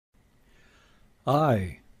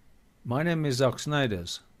Hi, my name is Zak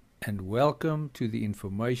Snijders and welcome to the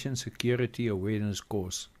Information Security Awareness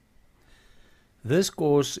course. This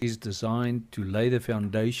course is designed to lay the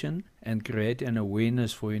foundation and create an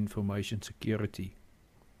awareness for information security.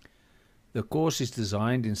 The course is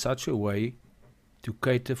designed in such a way to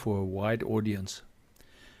cater for a wide audience.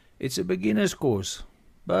 It's a beginner's course,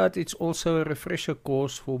 but it's also a refresher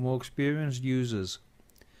course for more experienced users.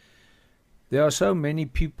 There are so many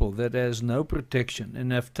people that has no protection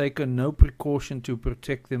and have taken no precaution to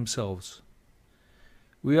protect themselves.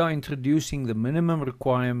 We are introducing the minimum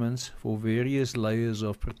requirements for various layers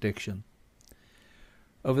of protection.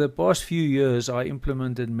 Over the past few years, I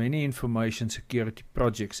implemented many information security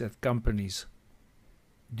projects at companies.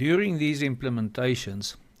 During these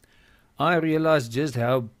implementations, I realized just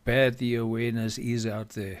how bad the awareness is out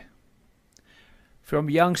there. From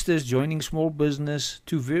youngsters joining small business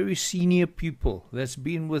to very senior people that's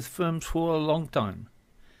been with firms for a long time.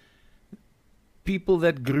 People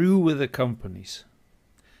that grew with the companies.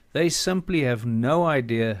 They simply have no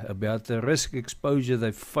idea about the risk exposure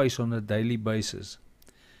they face on a daily basis.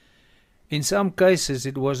 In some cases,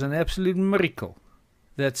 it was an absolute miracle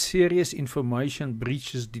that serious information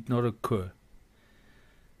breaches did not occur.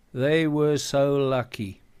 They were so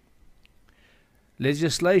lucky.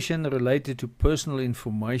 Legislation related to personal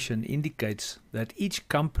information indicates that each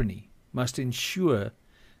company must ensure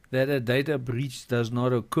that a data breach does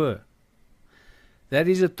not occur. That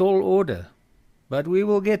is a tall order, but we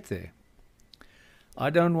will get there.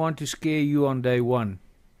 I don't want to scare you on day one,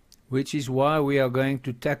 which is why we are going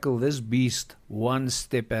to tackle this beast one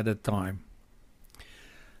step at a time.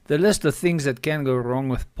 The list of things that can go wrong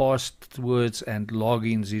with passwords and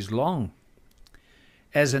logins is long.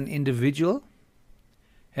 As an individual,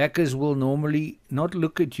 hackers will normally not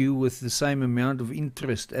look at you with the same amount of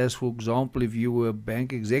interest as, for example, if you were a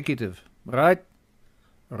bank executive, right?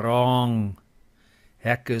 Wrong.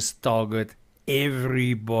 Hackers target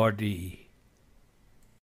everybody.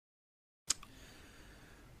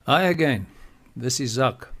 Hi again, this is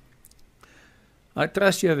Zak. I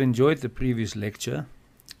trust you have enjoyed the previous lecture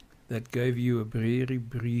that gave you a very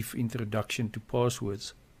brief introduction to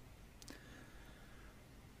passwords.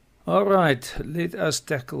 Alright, let us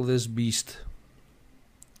tackle this beast.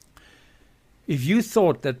 If you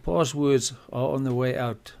thought that passwords are on the way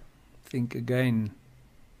out, think again.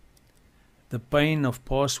 The pain of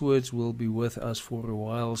passwords will be with us for a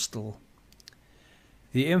while still.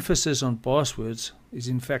 The emphasis on passwords is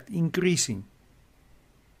in fact increasing.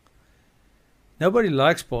 Nobody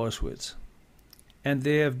likes passwords, and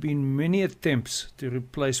there have been many attempts to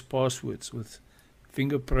replace passwords with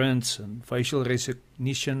fingerprints and facial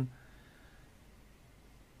recognition.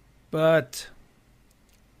 But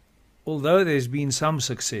although there's been some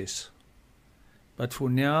success, but for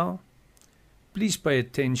now, please pay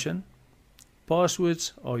attention.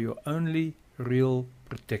 Passwords are your only real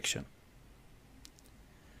protection.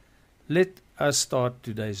 Let us start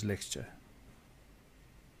today's lecture.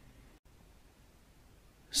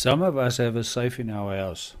 Some of us have a safe in our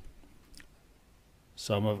house.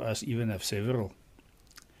 Some of us even have several.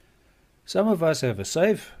 Some of us have a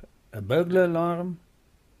safe, a burglar alarm,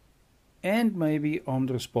 and maybe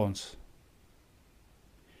armed response.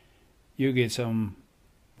 You get some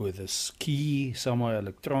with a key, some are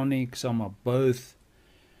electronic, some are both.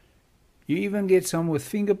 You even get some with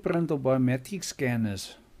fingerprint or biometric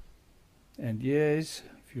scanners. And yes,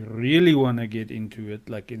 if you really want to get into it,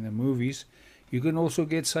 like in the movies, you can also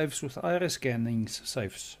get safes with iris scanning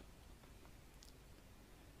safes.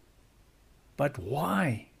 But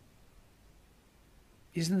why?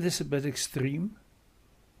 Isn't this a bit extreme?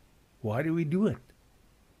 Why do we do it?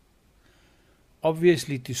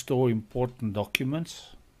 Obviously to store important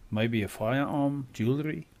documents, maybe a firearm,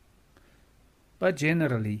 jewelry, but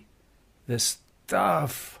generally the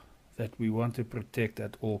stuff that we want to protect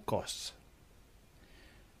at all costs.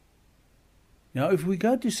 Now, if we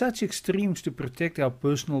go to such extremes to protect our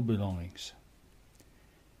personal belongings,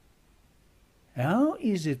 how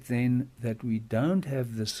is it then that we don't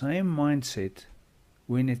have the same mindset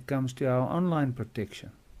when it comes to our online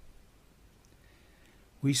protection?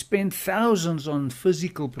 We spend thousands on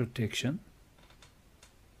physical protection,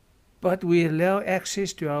 but we allow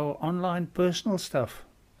access to our online personal stuff.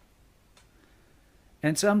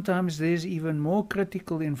 And sometimes there's even more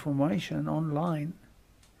critical information online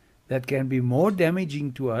that can be more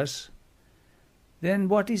damaging to us than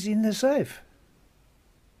what is in the safe.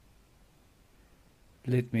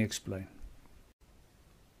 Let me explain.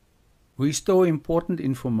 We store important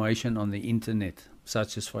information on the internet,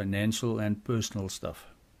 such as financial and personal stuff,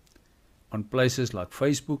 on places like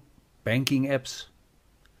Facebook, banking apps,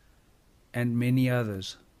 and many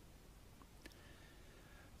others.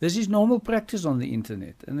 This is normal practice on the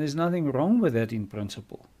internet, and there's nothing wrong with that in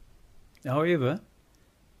principle. However,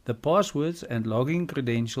 the passwords and login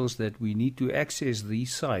credentials that we need to access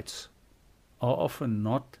these sites are often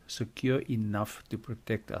not secure enough to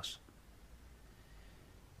protect us.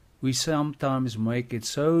 We sometimes make it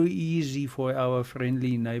so easy for our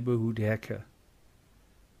friendly neighborhood hacker.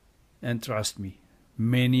 And trust me,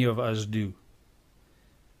 many of us do.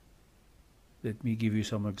 Let me give you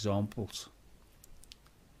some examples.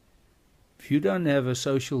 If you don't have a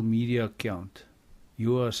social media account,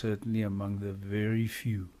 you are certainly among the very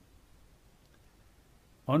few.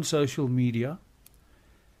 On social media,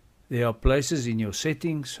 there are places in your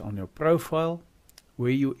settings, on your profile,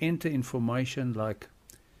 where you enter information like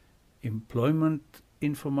employment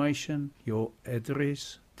information, your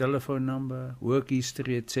address, telephone number, work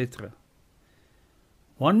history, etc.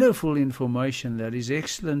 Wonderful information that is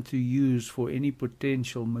excellent to use for any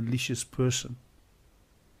potential malicious person.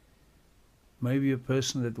 Maybe a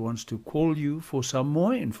person that wants to call you for some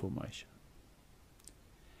more information.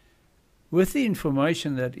 With the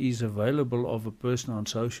information that is available of a person on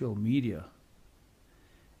social media,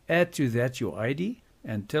 add to that your ID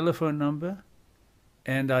and telephone number,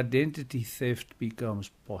 and identity theft becomes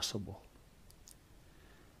possible.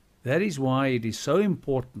 That is why it is so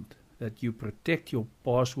important that you protect your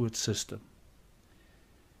password system.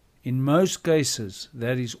 In most cases,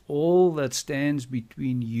 that is all that stands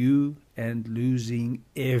between you and losing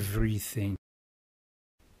everything.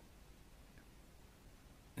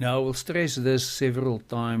 Now, I will stress this several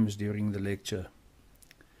times during the lecture.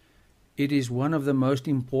 It is one of the most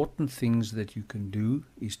important things that you can do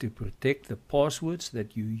is to protect the passwords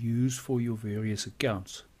that you use for your various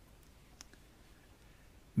accounts.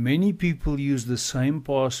 Many people use the same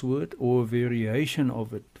password or a variation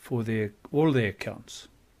of it for all their accounts.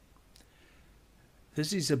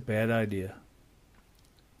 This is a bad idea.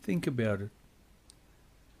 Think about it.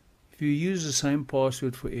 If you use the same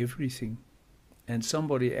password for everything and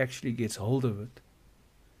somebody actually gets hold of it,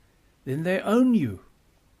 then they own you.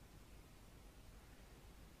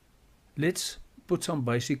 Let's put some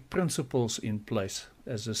basic principles in place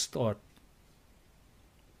as a start.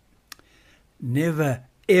 Never,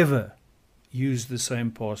 ever use the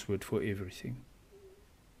same password for everything.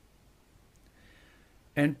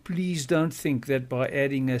 And please don't think that by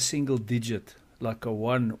adding a single digit, like a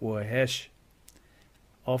 1 or a hash,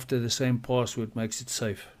 after the same password makes it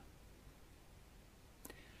safe.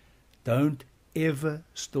 Don't ever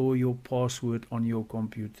store your password on your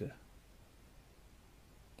computer.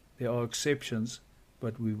 There are exceptions,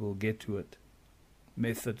 but we will get to it.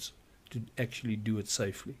 Methods to actually do it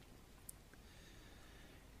safely.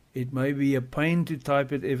 It may be a pain to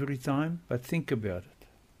type it every time, but think about it.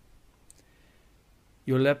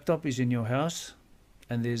 Your laptop is in your house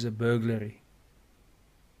and there's a burglary.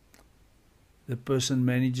 The person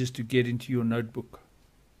manages to get into your notebook.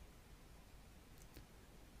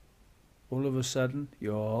 All of a sudden,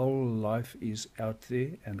 your whole life is out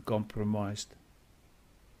there and compromised.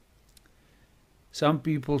 Some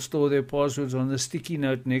people store their passwords on the sticky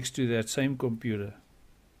note next to that same computer.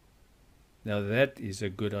 Now that is a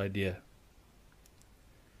good idea.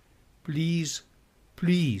 Please,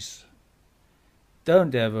 please,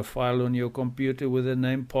 don't have a file on your computer with the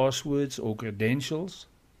name passwords or credentials,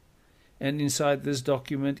 and inside this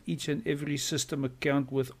document each and every system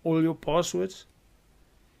account with all your passwords.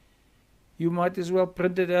 You might as well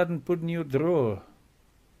print it out and put in your drawer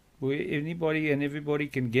where anybody and everybody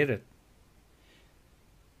can get it.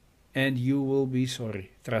 And you will be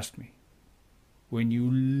sorry, trust me, when you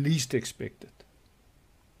least expect it.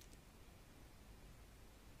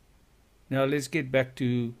 Now let's get back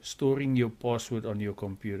to storing your password on your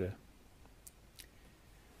computer.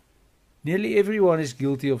 Nearly everyone is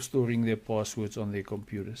guilty of storing their passwords on their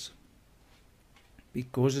computers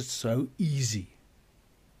because it's so easy.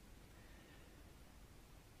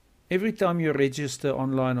 Every time you register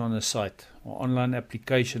online on a site or online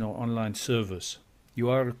application or online service, you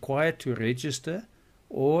are required to register,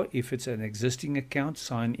 or if it's an existing account,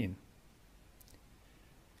 sign in.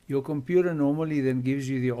 Your computer normally then gives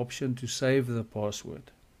you the option to save the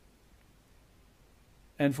password.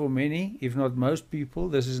 And for many, if not most people,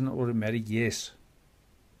 this is an automatic yes.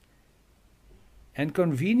 And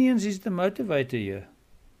convenience is the motivator here.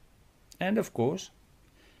 And of course,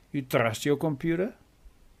 you trust your computer.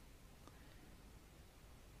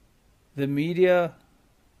 The media,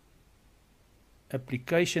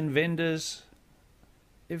 application vendors,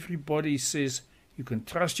 everybody says you can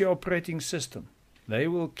trust your operating system. They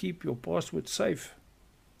will keep your password safe.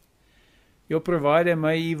 Your provider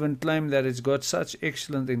may even claim that it's got such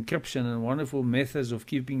excellent encryption and wonderful methods of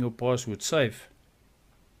keeping your password safe.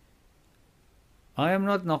 I am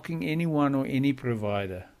not knocking anyone or any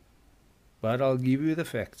provider, but I'll give you the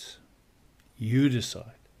facts. You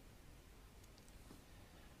decide.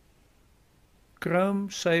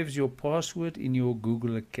 Chrome saves your password in your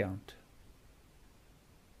Google account.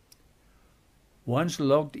 Once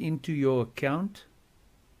logged into your account,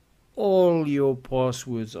 all your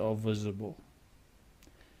passwords are visible.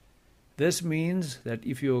 This means that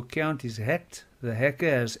if your account is hacked, the hacker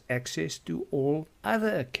has access to all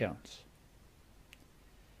other accounts.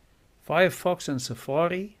 Firefox and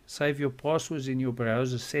Safari save your passwords in your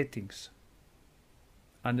browser settings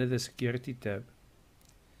under the Security tab.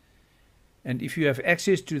 And if you have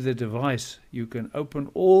access to the device, you can open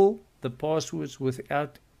all the passwords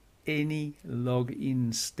without any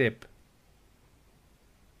login step.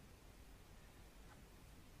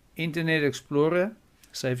 Internet Explorer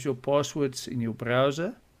saves your passwords in your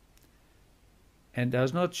browser and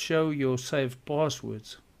does not show your saved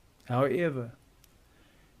passwords. However,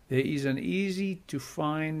 there is an easy to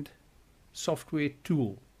find software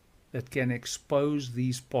tool that can expose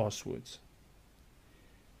these passwords.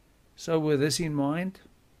 So with this in mind,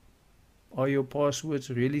 are your passwords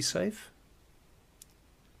really safe?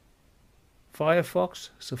 Firefox,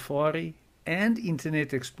 Safari, and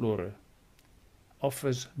Internet Explorer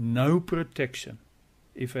offers no protection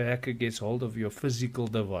if a hacker gets hold of your physical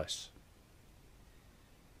device.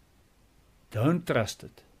 Don't trust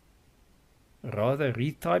it. Rather,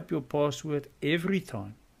 retype your password every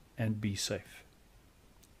time and be safe.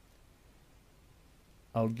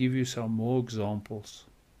 I'll give you some more examples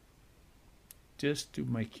just to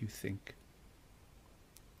make you think.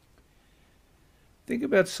 Think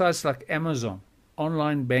about sites like Amazon,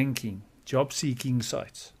 online banking, job-seeking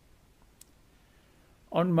sites.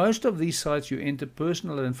 On most of these sites, you enter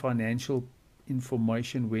personal and financial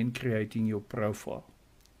information when creating your profile.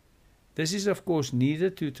 This is of course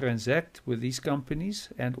needed to transact with these companies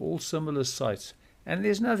and all similar sites, and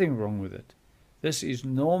there's nothing wrong with it. This is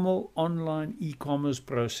normal online e-commerce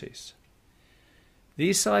process.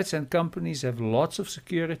 These sites and companies have lots of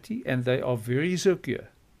security and they are very secure.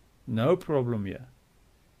 No problem here.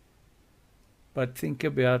 But think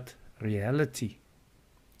about reality.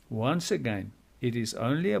 Once again, it is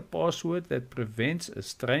only a password that prevents a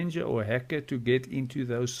stranger or hacker to get into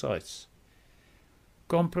those sites,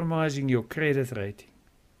 compromising your credit rating,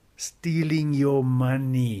 stealing your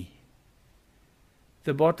money.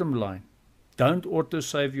 The bottom line, don't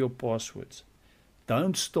autosave your passwords.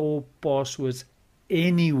 Don't store passwords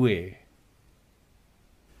anywhere.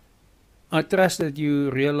 I trust that you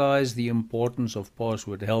realize the importance of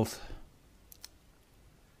password health.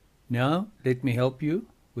 Now, let me help you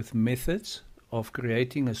with methods of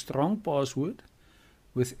creating a strong password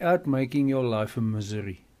without making your life a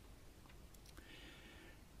misery.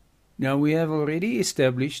 Now, we have already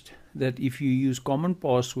established that if you use common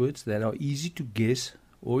passwords that are easy to guess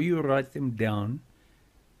or you write them down,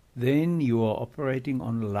 then you are operating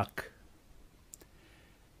on luck.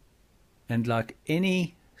 And like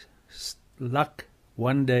any luck,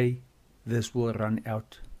 one day this will run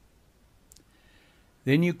out.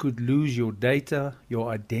 Then you could lose your data, your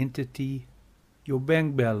identity, your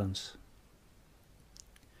bank balance.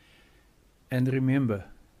 And remember,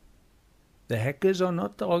 the hackers are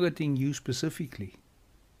not targeting you specifically.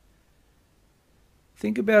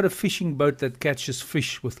 Think about a fishing boat that catches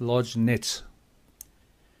fish with large nets.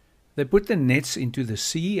 They put the nets into the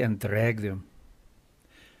sea and drag them.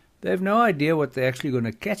 They have no idea what they're actually going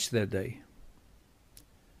to catch that day.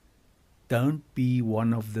 Don't be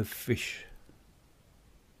one of the fish.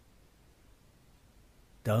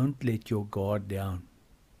 Don't let your guard down.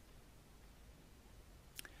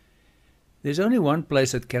 There's only one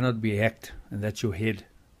place that cannot be hacked, and that's your head.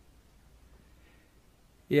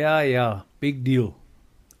 Yeah, big deal.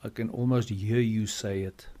 I can almost hear you say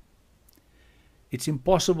it. It's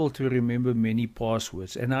impossible to remember many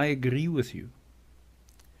passwords, and I agree with you.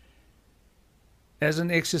 As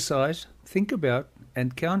an exercise, think about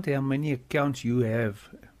and count how many accounts you have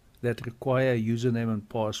that require a username and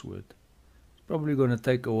password. It's probably going to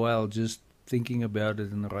take a while just thinking about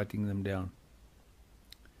it and writing them down.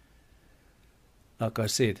 Like I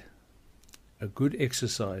said, a good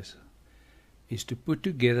exercise is to put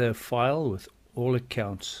together a file with all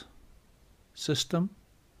accounts, system,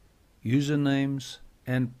 usernames,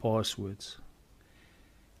 and passwords,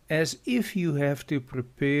 as if you have to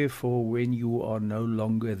prepare for when you are no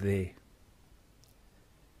longer there.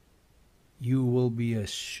 You will be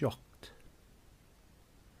shocked.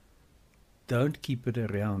 Don't keep it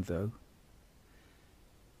around though.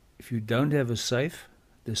 If you don't have a safe,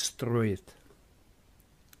 destroy it.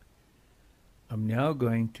 I'm now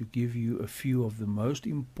going to give you a few of the most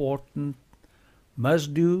important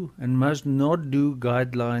must do and must not do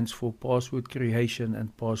guidelines for password creation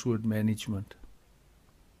and password management.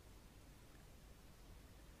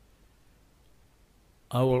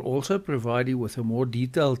 I will also provide you with a more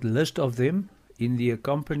detailed list of them in the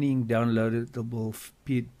accompanying downloadable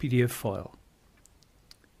PDF file.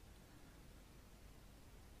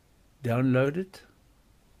 Download it,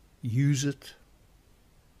 use it,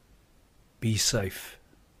 be safe.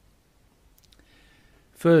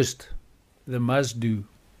 First, the must do.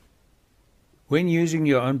 When using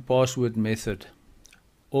your own password method,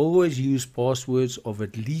 always use passwords of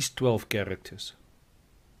at least 12 characters.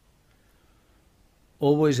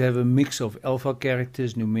 Always have a mix of alpha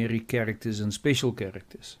characters, numeric characters, and special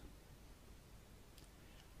characters.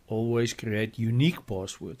 Always create unique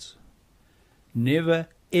passwords. Never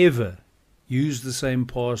ever use the same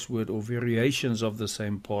password or variations of the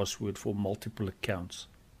same password for multiple accounts.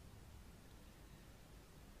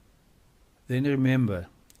 Then remember,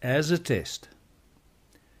 as a test,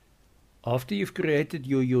 after you've created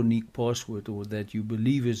your unique password, or that you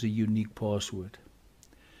believe is a unique password,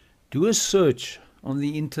 do a search on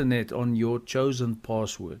the internet on your chosen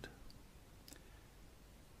password.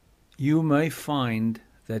 You may find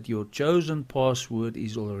that your chosen password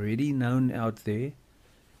is already known out there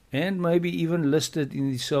and maybe even listed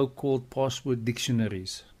in the so-called password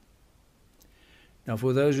dictionaries. Now,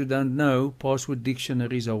 for those who don't know, password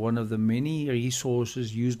dictionaries are one of the many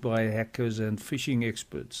resources used by hackers and phishing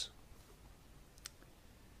experts.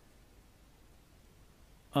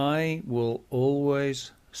 I will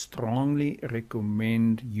always strongly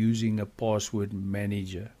recommend using a password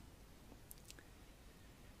manager.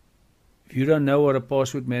 If you don't know what a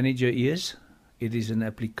password manager is, it is an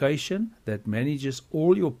application that manages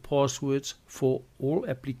all your passwords for all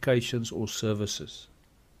applications or services.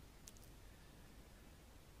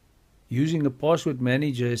 Using a password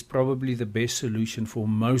manager is probably the best solution for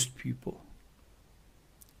most people.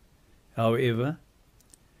 However,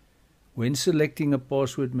 when selecting a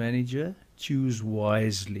password manager, choose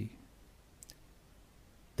wisely.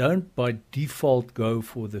 Don't by default go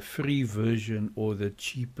for the free version or the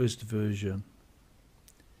cheapest version.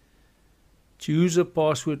 Choose a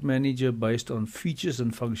password manager based on features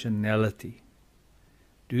and functionality.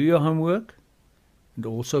 Do your homework and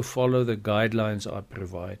also follow the guidelines I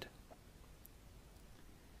provide.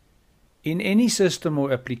 In any system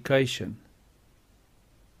or application,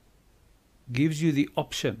 gives you the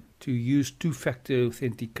option to use two-factor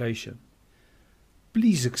authentication.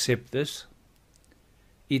 Please accept this.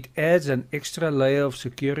 It adds an extra layer of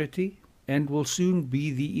security and will soon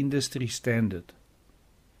be the industry standard.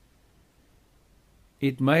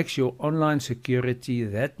 It makes your online security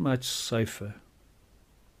that much safer.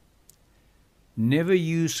 Never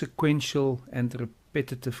use sequential and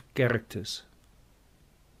repetitive characters.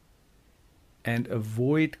 And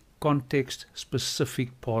avoid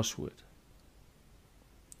context-specific password.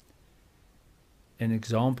 An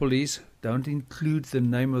example is, don't include the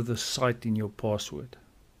name of the site in your password.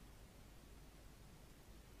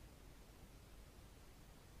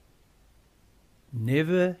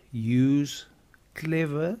 Never use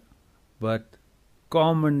clever but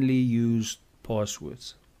commonly used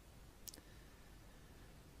passwords.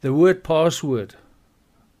 The word password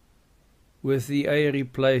with the A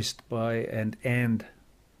replaced by an and,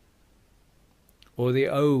 or the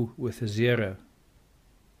O with a 0.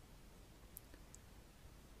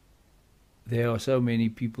 There are so many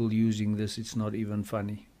people using this, it's not even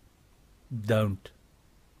funny. Don't.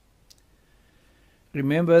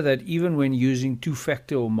 Remember that even when using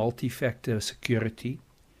two-factor or multi-factor security,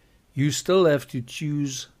 you still have to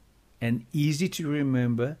choose an easy to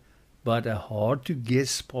remember but a hard to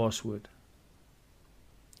guess password.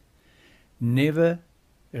 Never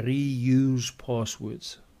reuse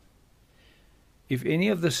passwords. If any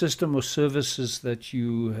of the system or services that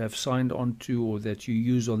you have signed on to or that you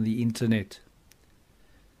use on the internet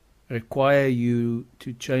require you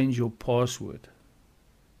to change your password,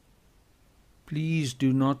 please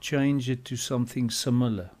do not change it to something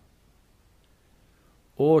similar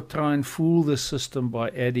or try and fool the system by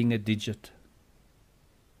adding a digit.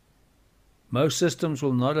 Most systems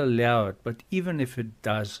will not allow it, but even if it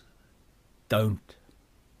does, don't.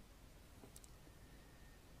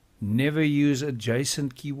 Never use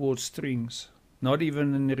adjacent keyboard strings, not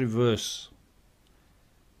even in reverse.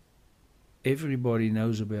 Everybody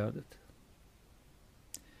knows about it.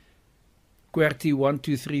 QWERTY 1,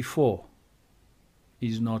 2, 3, 4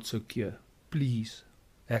 is not secure. Please,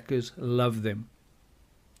 hackers love them.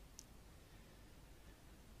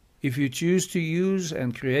 If you choose to use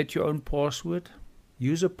and create your own password,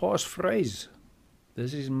 use a passphrase.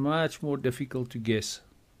 This is much more difficult to guess.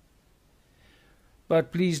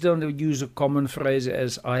 But please don't use a common phrase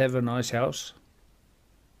as "I have a nice house."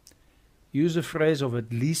 Use a phrase of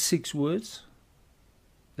at least 6 words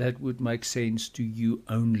that would make sense to you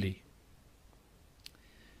only.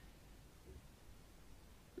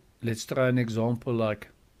 Let's try an example like,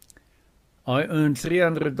 I earned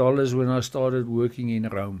 $300 when I started working in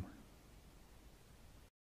Rome.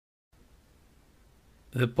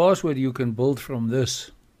 The password you can build from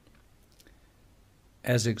this.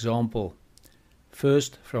 As example,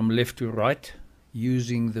 first from left to right,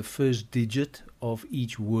 using the first digit of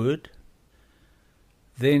each word.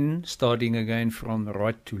 Then starting again from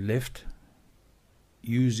right to left,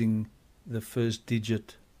 using the first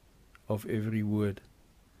digit of every word.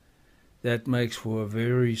 That makes for a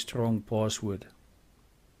very strong password.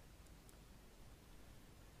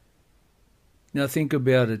 Now think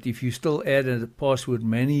about it. If you still add a password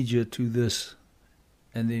manager to this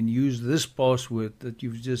and then use this password that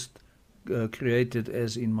you've just created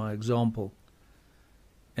as in my example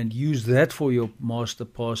and use that for your master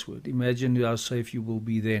password, imagine how safe you will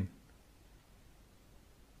be then.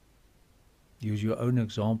 Use your own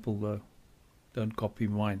example though. Don't copy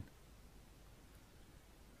mine.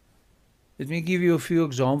 Let me give you a few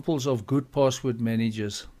examples of good password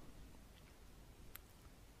managers.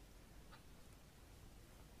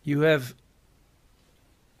 You have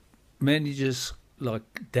managers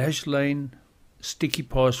like Dashlane, Sticky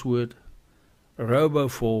Password,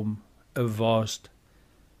 RoboForm, Avast.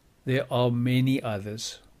 There are many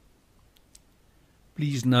others.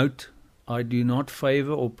 Please note, I do not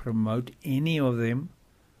favor or promote any of them,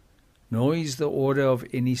 nor is the order of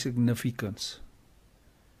any significance.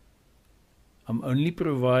 I'm only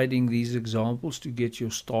providing these examples to get you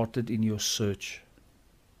started in your search.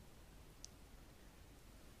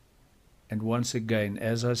 And once again,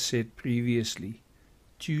 as I said previously,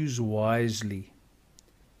 choose wisely.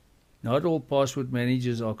 Not all password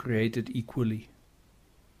managers are created equally.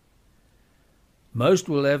 Most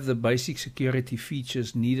will have the basic security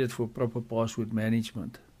features needed for proper password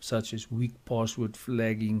management, such as weak password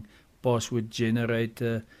flagging, password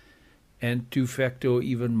generator, and two-factor or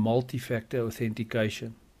even multi-factor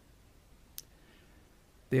authentication.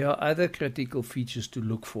 There are other critical features to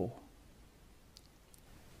look for.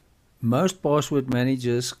 Most password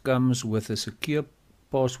managers comes with a secure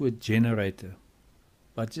password generator,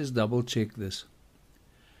 but just double check this.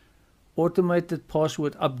 Automated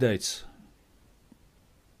password updates.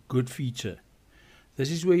 Good feature.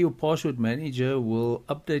 This is where your password manager will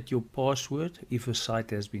update your password if a site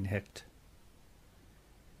has been hacked.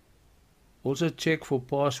 Also check for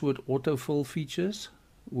password autofill features,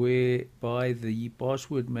 whereby the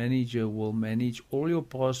password manager will manage all your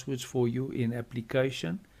passwords for you in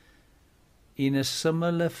application in a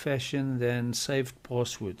similar fashion than saved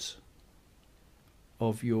passwords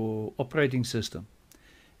of your operating system,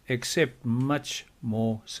 except much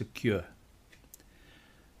more secure.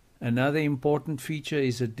 Another important feature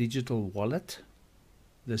is a digital wallet.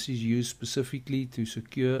 This is used specifically to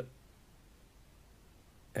secure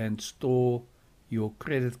and store your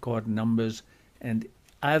credit card numbers and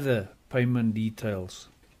other payment details.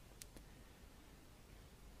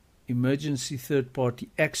 Emergency third-party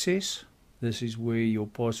access. This is where your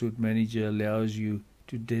password manager allows you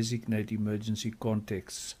to designate emergency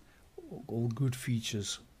contexts. All good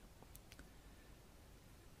features.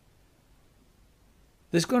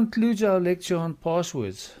 This concludes our lecture on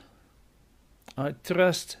passwords. I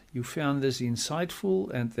trust you found this insightful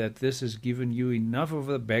and that this has given you enough of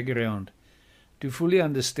a background to fully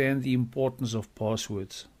understand the importance of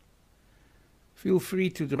passwords. Feel free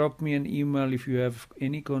to drop me an email if you have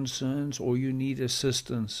any concerns or you need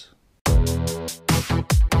assistance.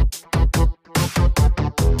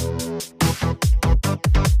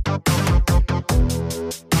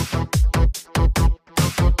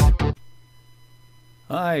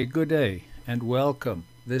 Hi, good day and welcome.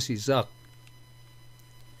 This is Zak.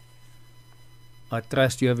 I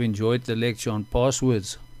trust you have enjoyed the lecture on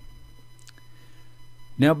passwords.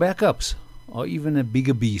 Now backups are even a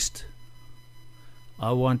bigger beast.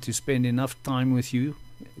 I want to spend enough time with you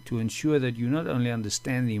to ensure that you not only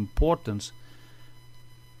understand the importance,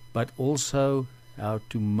 but also how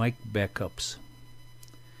to make backups.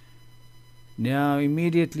 Now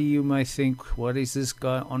immediately you may think, what is this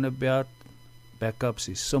guy on about? Backups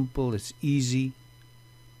is simple, it's easy,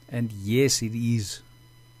 and yes, it is.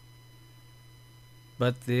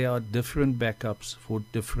 But there are different backups for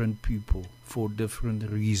different people, for different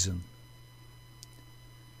reasons.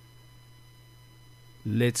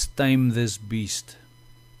 Let's tame this beast.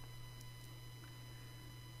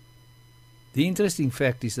 The interesting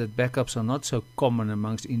fact is that backups are not so common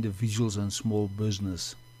amongst individuals and small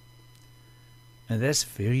business. And that's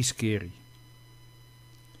very scary.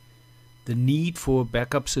 The need for a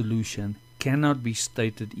backup solution cannot be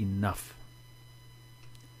stated enough.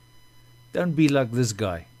 Don't be like this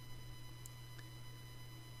guy.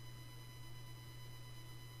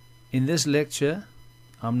 In this lecture,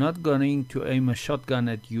 I'm not going to aim a shotgun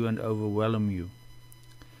at you and overwhelm you.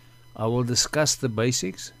 I will discuss the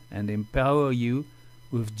basics and empower you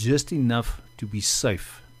with just enough to be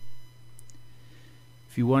safe.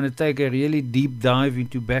 If you want to take a really deep dive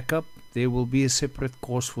into backup, there will be a separate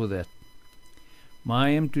course for that. My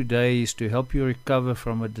aim today is to help you recover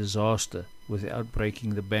from a disaster without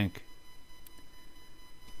breaking the bank.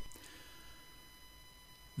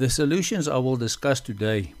 The solutions I will discuss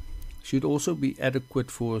today should also be adequate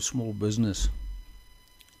for a small business.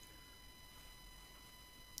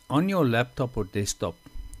 On your laptop or desktop,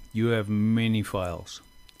 you have many files.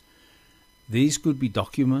 These could be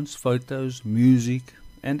documents, photos, music,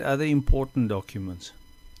 and other important documents.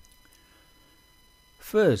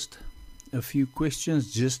 First, a few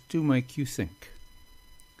questions just to make you think.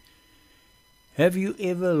 Have you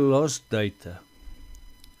ever lost data?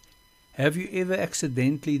 Have you ever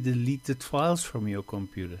accidentally deleted files from your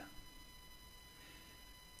computer?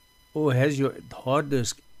 Or has your hard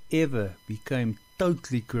disk ever become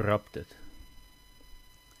totally corrupted?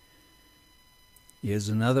 Here's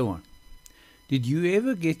another one. Did you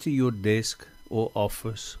ever get to your desk or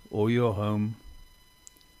office or your home,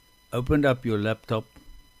 opened up your laptop,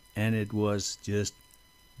 and it was just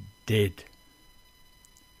dead?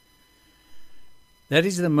 That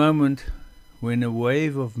is the moment when a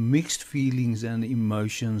wave of mixed feelings and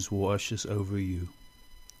emotions washes over you.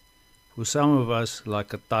 For some of us,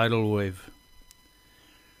 like a tidal wave.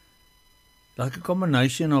 Like a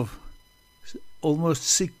combination of almost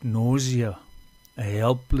sick nausea, a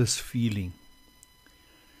helpless feeling.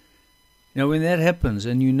 Now when that happens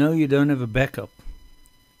and you know you don't have a backup,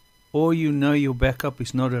 or you know your backup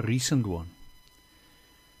is not a recent one,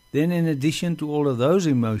 then in addition to all of those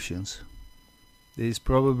emotions, there's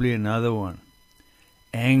probably another one.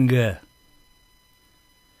 Anger.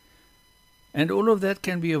 And all of that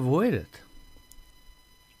can be avoided.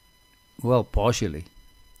 Well, partially.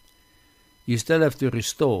 You still have to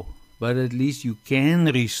restore, but at least you can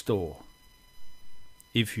restore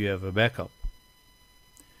if you have a backup.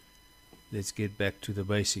 Let's get back to the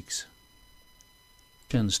basics.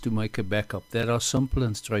 To make a backup that are simple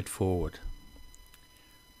and straightforward.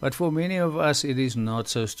 But for many of us it is not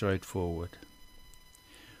so straightforward.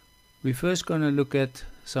 We're first going to look at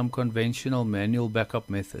some conventional manual backup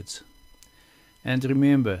methods. And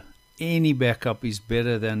remember, any backup is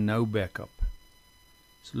better than no backup,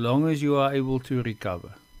 as long as you are able to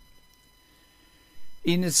recover.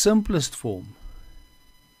 In its simplest form,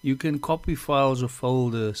 you can copy files or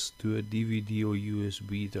folders to a DVD or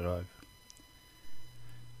USB drive.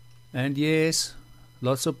 And yes,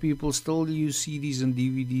 lots of people still use CDs and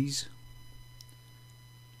DVDs.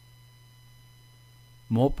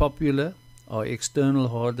 More popular are external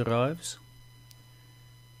hard drives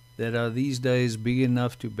that are these days big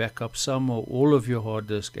enough to back up some or all of your hard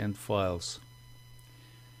disk and files.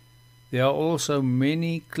 There are also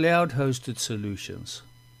many cloud-hosted solutions.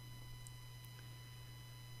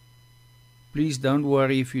 Please don't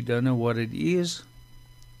worry if you don't know what it is.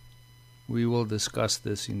 We will discuss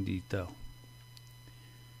this in detail.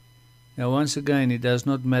 Now once again, it does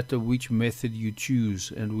not matter which method you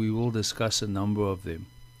choose, and we will discuss a number of them.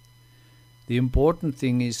 The important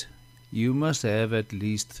thing is you must have at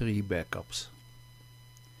least 3 backups.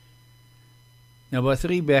 Now by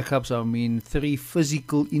 3 backups I mean 3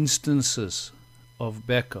 physical instances of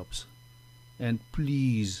backups, and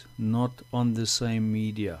please not on the same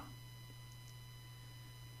media.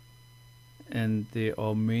 And there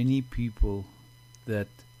are many people that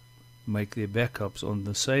make their backups on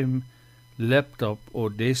the same laptop or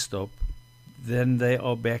desktop than they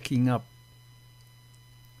are backing up.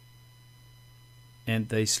 And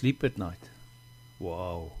they sleep at night.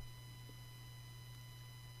 Wow.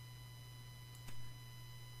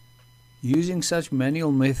 Using such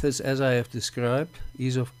manual methods as I have described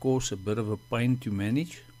is of course a bit of a pain to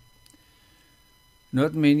manage.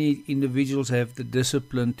 Not many individuals have the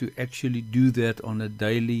discipline to actually do that on a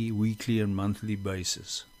daily, weekly and monthly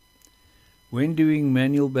basis. When doing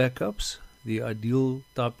manual backups, the ideal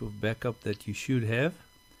type of backup that you should have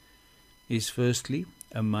is firstly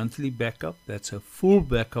a monthly backup. That's a full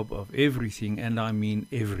backup of everything, and I mean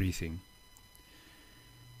everything.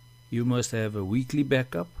 You must have a weekly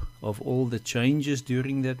backup of all the changes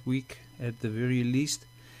during that week at the very least,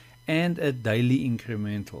 and a daily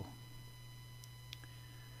incremental.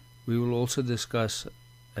 We will also discuss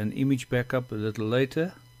an image backup a little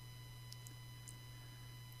later.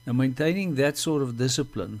 Now, maintaining that sort of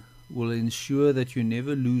discipline will ensure that you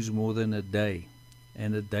never lose more than a day,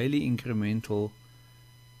 and a daily incremental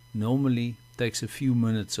normally takes a few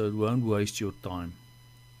minutes, so it won't waste your time.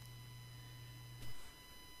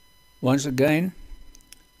 Once again,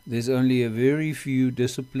 there's only a very few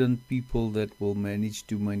disciplined people that will manage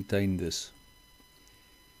to maintain this.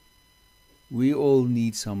 We all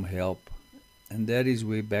need some help, and that is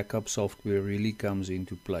where backup software really comes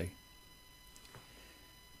into play.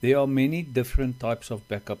 There are many different types of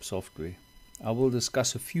backup software. I will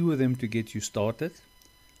discuss a few of them to get you started.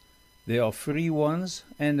 There are free ones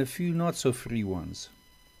and a few not so free ones.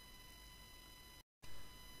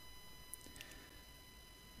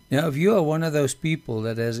 Now, if you are one of those people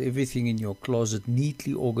that has everything in your closet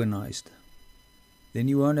neatly organized, then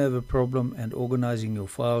you won't have a problem, and organizing your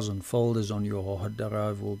files and folders on your hard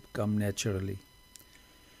drive will come naturally.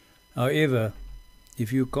 However,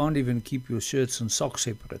 if you can't even keep your shirts and socks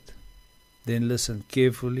separate, then listen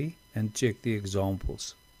carefully and check the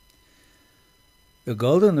examples. The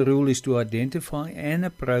golden rule is to identify an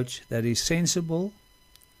approach that is sensible,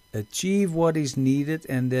 achieve what is needed,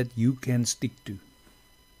 and that you can stick to.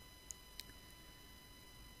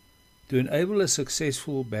 To enable a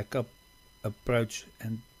successful backup approach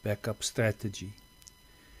and backup strategy,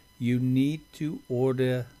 you need to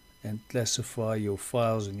order and classify your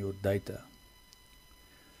files and your data.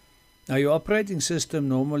 Now, your operating system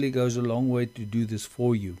normally goes a long way to do this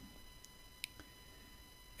for you.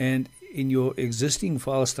 And in your existing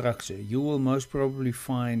file structure, you will most probably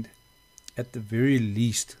find, at the very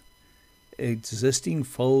least, existing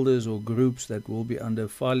folders or groups that will be under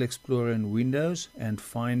File Explorer in Windows and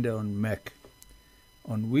Finder on Mac.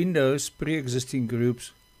 On Windows, pre-existing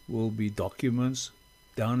groups will be documents,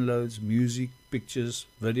 downloads, music, pictures,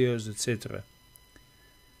 videos, etc.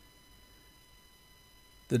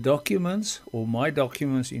 The documents or My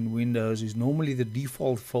Documents in Windows is normally the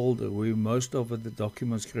default folder where most of the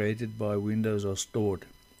documents created by Windows are stored.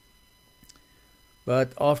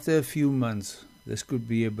 But after a few months, this could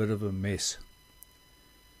be a bit of a mess.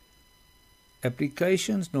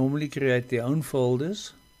 Applications normally create their own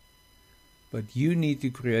folders, but you need to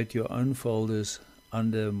create your own folders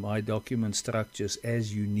under My Document structures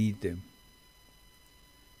as you need them.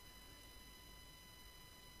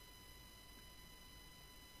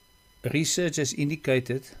 Research has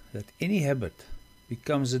indicated that any habit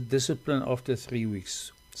becomes a discipline after 3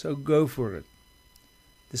 weeks. So go for it.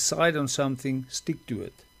 Decide on something, stick to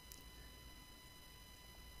it.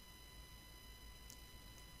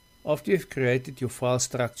 After you've created your file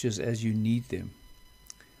structures as you need them,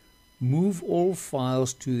 move all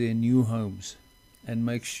files to their new homes and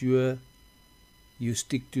make sure you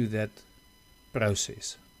stick to that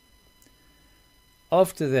process.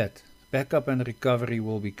 After that, backup and recovery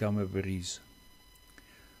will become a breeze.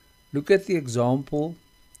 Look at the example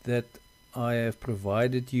that I have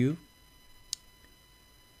provided you,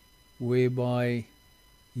 whereby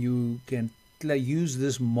you can use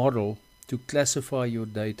this model to classify your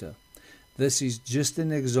data. This is just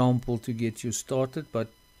an example to get you started, but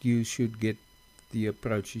you should get the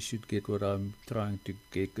approach. You should get what I'm trying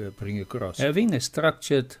to bring across. Having a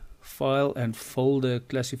structured file and folder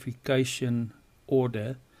classification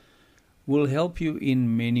order will help you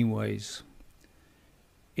in many ways.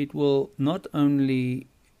 It will not only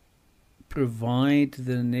provide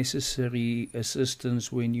the necessary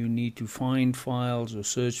assistance when you need to find files or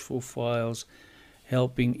search for files,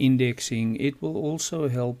 helping indexing. It will also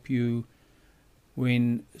help you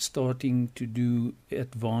when starting to do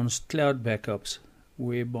advanced cloud backups,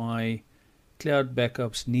 whereby cloud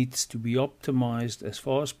backups needs to be optimized as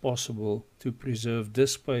far as possible to preserve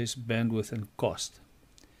disk space, bandwidth, and cost.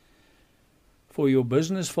 For your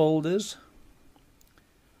business folders,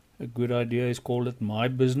 a good idea is call it My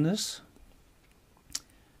Business.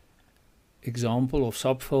 Example of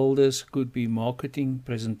subfolders could be marketing,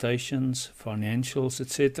 presentations, financials,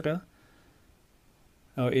 etc.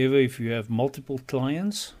 However, if you have multiple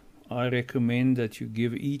clients, I recommend that you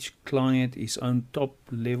give each client his own top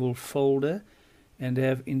level folder and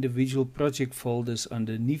have individual project folders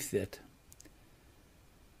underneath that.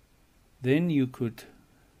 Then you could,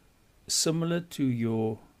 similar to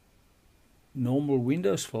your normal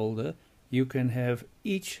Windows folder, you can have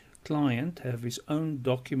each client have his own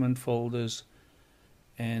document folders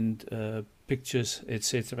and pictures,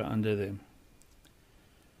 etc. under them.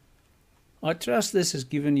 I trust this has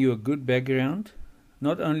given you a good background,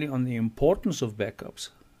 not only on the importance of backups,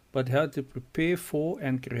 but how to prepare for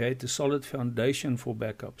and create a solid foundation for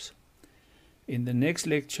backups. In the next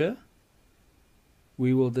lecture,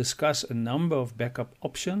 We will discuss a number of backup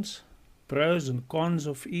options, pros and cons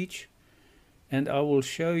of each, and I will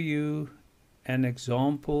show you an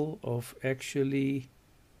example of actually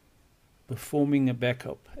performing a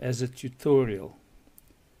backup as a tutorial.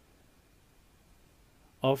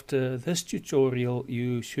 After this tutorial,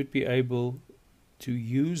 you should be able to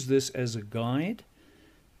use this as a guide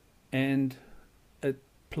and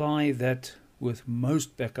apply that with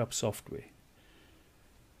most backup software.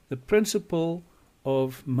 The principle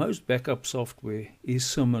of most backup software is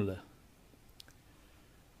similar.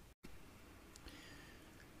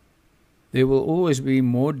 There will always be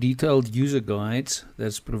more detailed user guides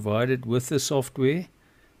that's provided with the software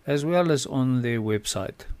as well as on their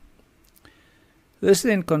website. This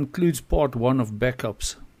then concludes part 1 of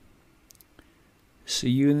backups.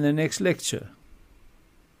 See you in the next lecture.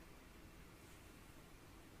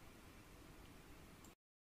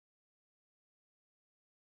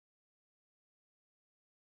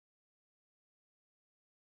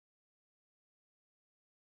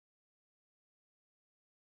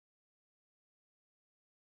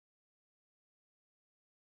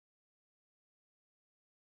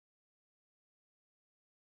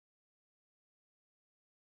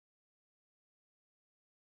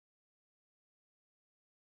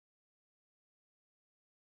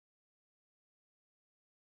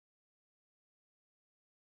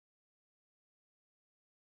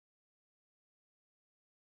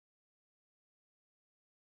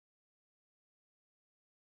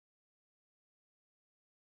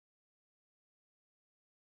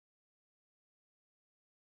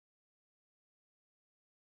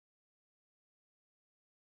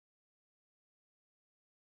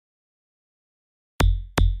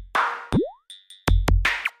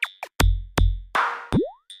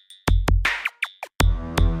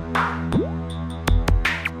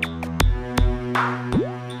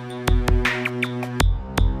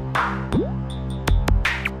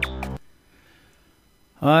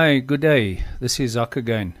 Hi, good day. This is Zak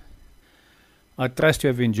again. I trust you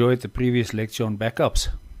have enjoyed the previous lecture on backups.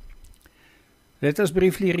 Let us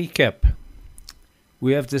briefly recap.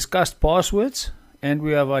 We have discussed passwords and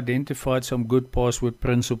we have identified some good password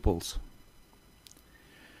principles.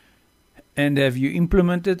 And have you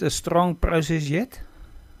implemented a strong process yet?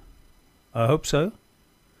 I hope so.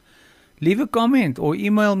 Leave a comment or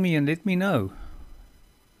email me and let me know.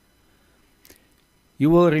 You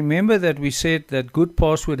will remember that we said that good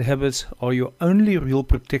password habits are your only real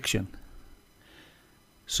protection.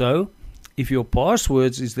 So, if your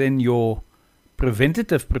passwords is then your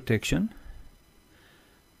preventative protection,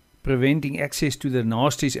 preventing access to the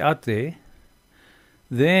nasties out there,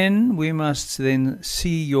 then we must then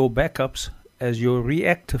see your backups as your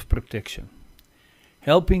reactive protection,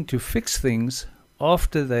 helping to fix things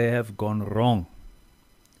after they have gone wrong.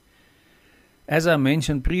 As I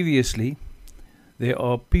mentioned previously, there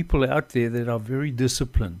are people out there that are very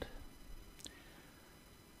disciplined.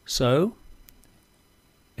 So,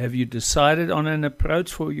 have you decided on an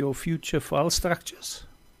approach for your future file structures?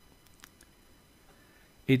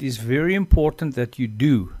 It is very important that you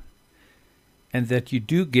do, and that you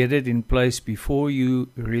do get it in place before you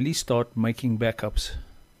really start making backups.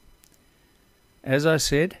 As I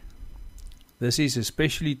said, this is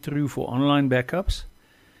especially true for online backups.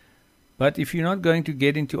 But if you're not going to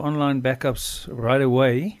get into online backups right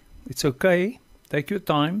away, it's okay, take your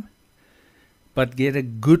time, but get a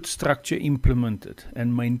good structure implemented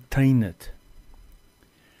and maintain it.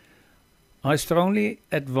 I strongly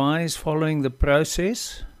advise following the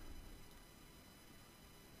process,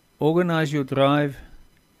 organize your drive,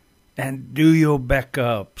 and do your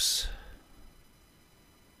backups.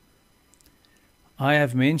 I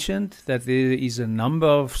have mentioned that there is a number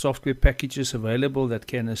of software packages available that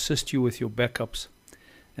can assist you with your backups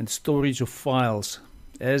and storage of files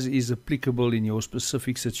as is applicable in your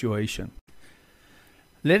specific situation.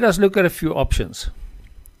 Let us look at a few options.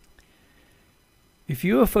 If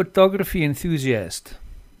you're a photography enthusiast,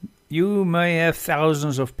 you may have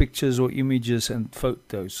thousands of pictures or images and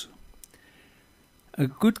photos. A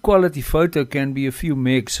good quality photo can be a few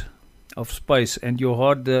megs of space, and your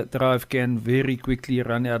hard drive can very quickly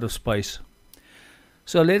run out of space.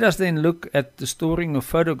 So let us then look at the storing of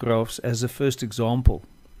photographs as a first example.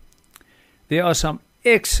 There are some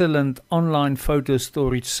excellent online photo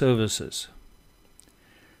storage services.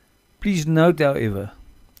 Please note, however,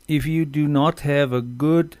 if you do not have a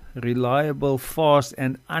good, reliable, fast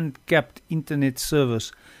and uncapped internet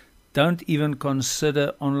service, don't even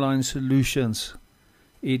consider online solutions.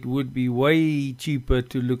 It would be way cheaper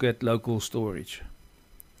to look at local storage.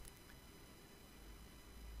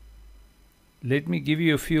 Let me give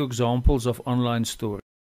you a few examples of online storage.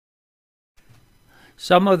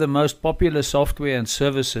 Some of the most popular software and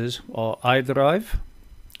services are iDrive,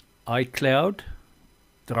 iCloud,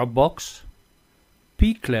 Dropbox,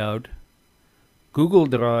 pCloud, Google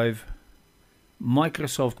Drive,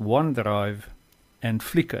 Microsoft OneDrive, and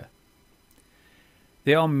Flickr.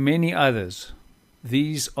 There are many others.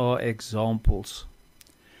 These are examples.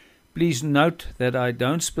 Please note that I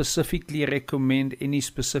don't specifically recommend any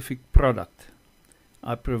specific product.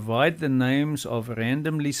 I provide the names of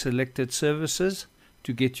randomly selected services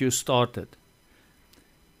to get you started,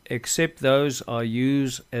 except those I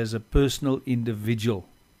use as a personal individual.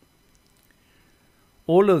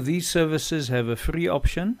 All of these services have a free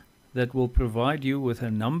option that will provide you with a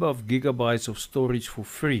number of gigabytes of storage for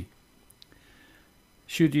free.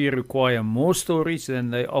 Should you require more storage than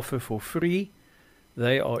they offer for free,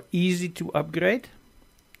 they are easy to upgrade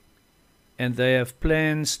and they have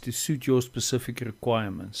plans to suit your specific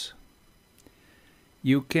requirements.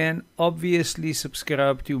 You can obviously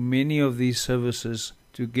subscribe to many of these services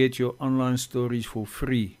to get your online storage for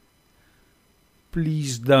free.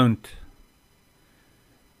 Please don't.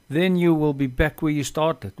 Then you will be back where you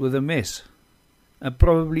started with a mess, and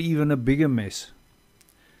probably even a bigger mess.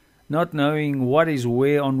 Not knowing what is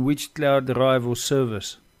where on which cloud drive or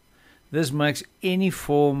service. This makes any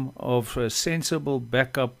form of a sensible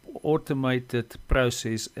backup automated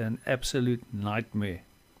process an absolute nightmare.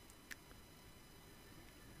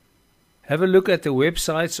 Have a look at the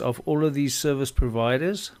websites of all of these service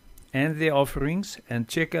providers and their offerings and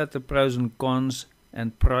check out the pros and cons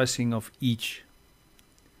and pricing of each.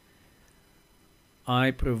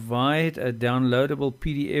 I provide a downloadable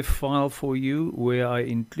PDF file for you where I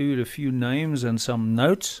include a few names and some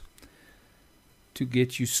notes to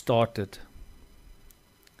get you started.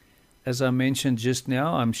 As I mentioned just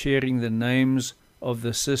now, I'm sharing the names of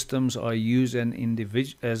the systems I use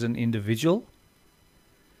as an individual.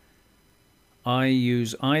 I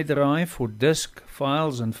use iDrive for disk,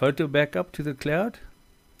 files and photo backup to the cloud.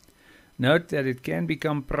 Note that it can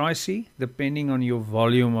become pricey depending on your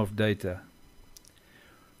volume of data.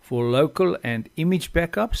 For local and image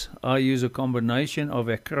backups, I use a combination of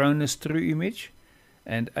Acronis TrueImage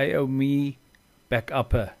and AOME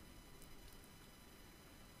Backupper.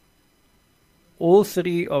 All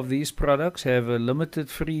three of these products have a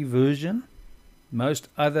limited free version. Most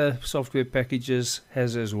other software packages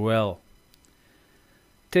has as well.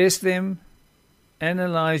 Test them,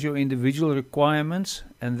 analyze your individual requirements,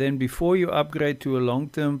 and then before you upgrade to a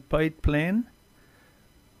long-term paid plan,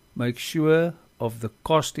 make sure of the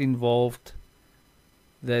cost involved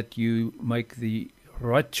that you make the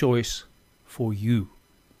right choice for you.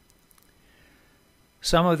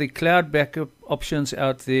 Some of the cloud backup options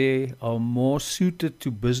out there are more suited to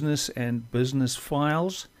business and business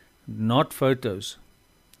files, not photos.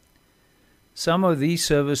 Some of these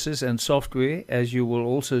services and software, as you will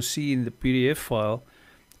also see in the PDF file,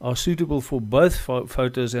 are suitable for both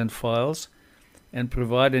photos and files and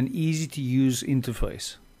provide an easy-to-use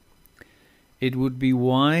interface. It would be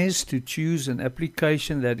wise to choose an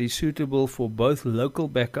application that is suitable for both local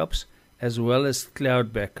backups as well as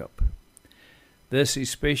cloud backup. This is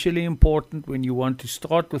especially important when you want to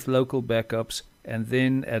start with local backups and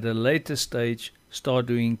then at a later stage start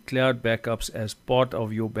doing cloud backups as part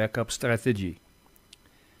of your backup strategy.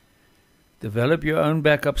 Develop your own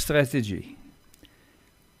backup strategy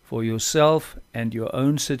for yourself and your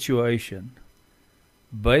own situation.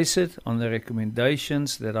 Base it on the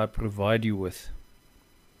recommendations that I provide you with.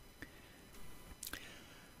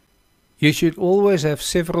 You should always have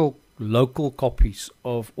several local copies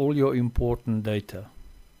of all your important data.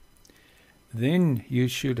 Then you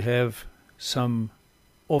should have some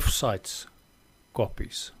off-sites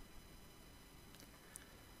copies.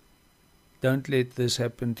 Don't let this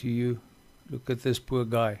happen to you. Look at this poor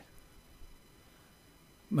guy.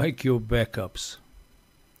 Make your backups.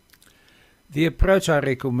 The approach I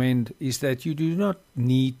recommend is that you do not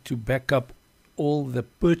need to back up all the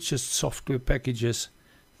purchased software packages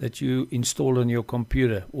that you install on your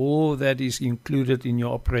computer or that is included in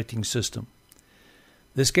your operating system.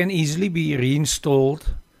 This can easily be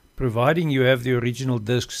reinstalled providing you have the original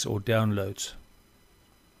disks or downloads.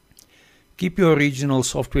 Keep your original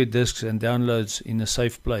software disks and downloads in a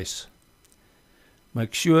safe place.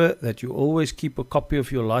 Make sure that you always keep a copy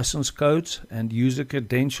of your license codes and user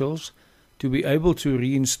credentials to be able to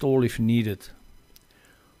reinstall if needed.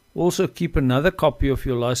 Also keep another copy of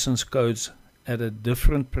your license codes at a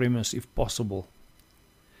different premise if possible.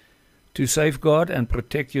 To safeguard and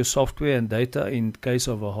protect your software and data in case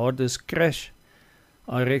of a hard disk crash,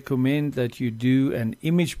 I recommend that you do an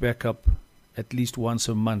image backup at least once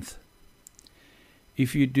a month.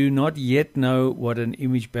 If you do not yet know what an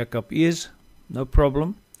image backup is, no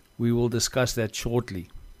problem. We will discuss that shortly.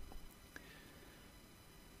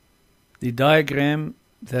 The diagram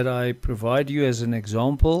that I provide you as an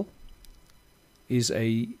example is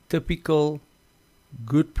a typical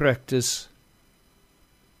good practice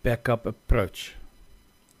backup approach,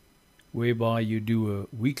 whereby you do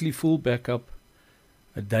a weekly full backup,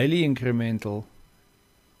 a daily incremental,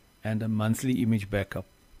 and a monthly image backup.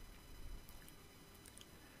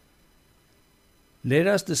 Let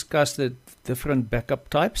us discuss the different backup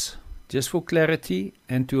types, just for clarity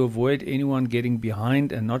and to avoid anyone getting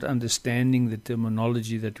behind and not understanding the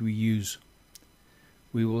terminology that we use.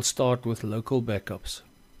 We will start with local backups.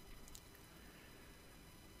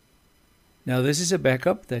 Now this is a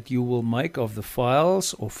backup that you will make of the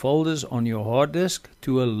files or folders on your hard disk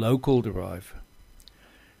to a local drive.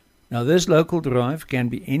 Now this local drive can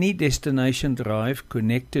be any destination drive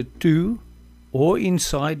connected to or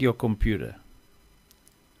inside your computer.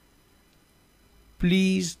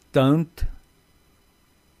 Please don't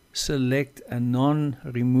select a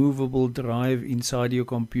non-removable drive inside your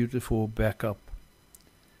computer for backup.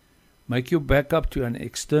 Make your backup to an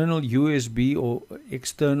external USB or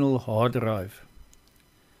external hard drive.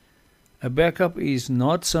 A backup is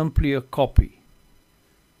not simply a copy,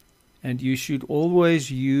 and you should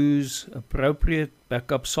always use appropriate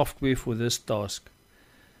backup software for this task,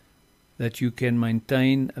 that you can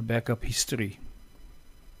maintain a backup history.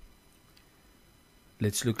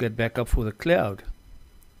 Let's look at backup for the cloud.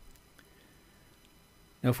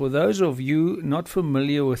 Now, for those of you not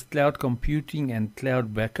familiar with cloud computing and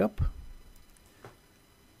cloud backup,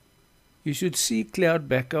 you should see cloud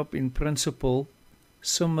backup in principle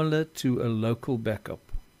similar to a local backup.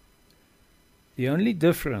 The only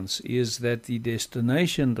difference is that the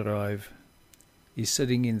destination drive is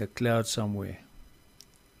sitting in the cloud somewhere.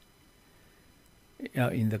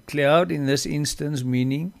 In the cloud, in this instance,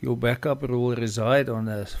 meaning your backup will reside on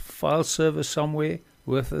a file server somewhere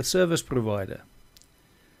with a service provider.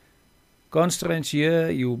 Constraints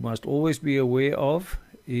here you must always be aware of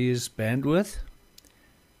is bandwidth,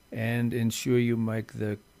 and ensure you make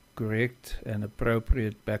the correct and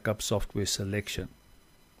appropriate backup software selection.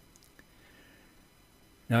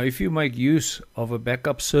 Now, if you make use of a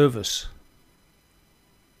backup service,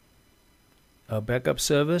 a backup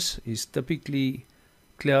service is typically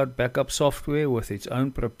cloud backup software with its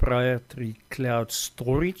own proprietary cloud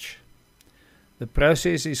storage. The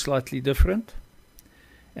process is slightly different,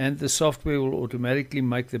 and the software will automatically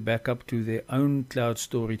make the backup to their own cloud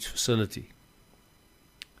storage facility.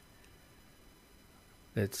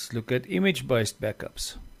 Let's look at image-based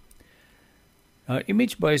backups. Now,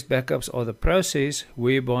 image-based backups are the process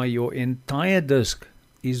whereby your entire disk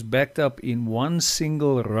is backed up in one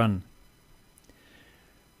single run.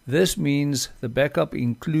 This means the backup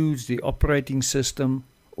includes the operating system,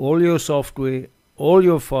 all your software, all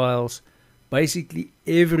your files, basically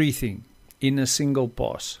everything in a single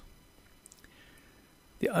pass.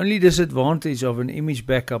 The only disadvantage of an image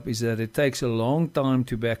backup is that it takes a long time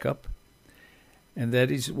to back up, and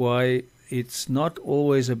that is why it's not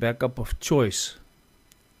always a backup of choice.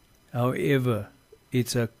 However,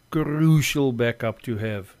 it's a crucial backup to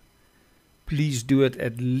have. Please do it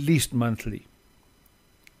at least monthly.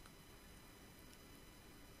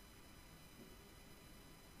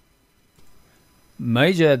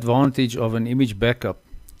 Major advantage of an image backup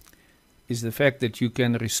is the fact that you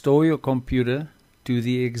can restore your computer to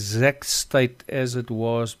the exact state as it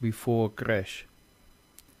was before a crash.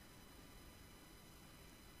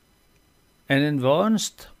 An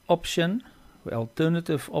advanced option,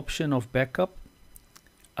 alternative option of backup,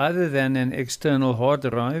 other than an external hard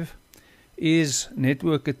drive, is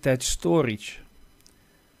network attached storage,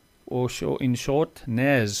 or in short,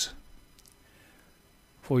 NAS.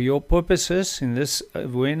 For your purposes in this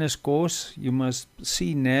awareness course, you must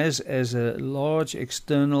see NAS as a large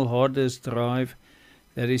external hard disk drive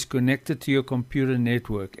that is connected to your computer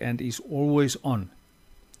network and is always on.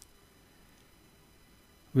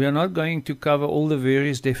 We are not going to cover all the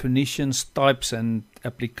various definitions, types and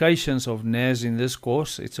applications of NAS in this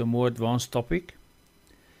course. It's a more advanced topic.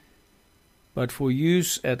 But for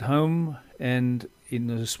use at home and in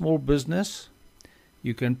a small business,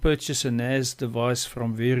 you can purchase a NAS device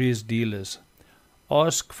from various dealers.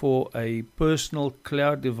 Ask for a personal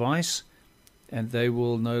cloud device and they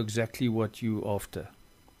will know exactly what you're after.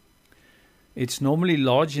 It's normally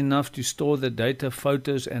large enough to store the data,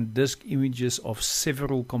 photos and disk images of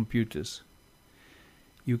several computers.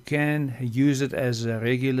 You can use it as a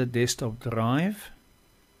regular desktop drive.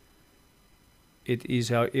 It is,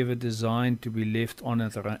 however, designed to be left on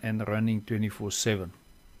and running 24/7.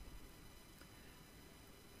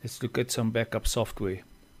 Let's look at some backup software.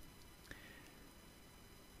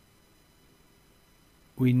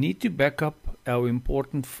 We need to back up our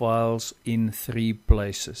important files in 3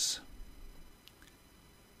 places.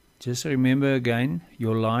 Just remember again,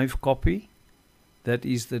 your live copy, that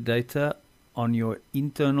is the data on your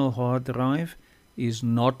internal hard drive, is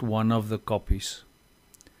not one of the copies.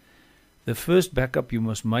 The first backup you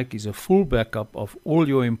must make is a full backup of all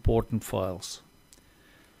your important files.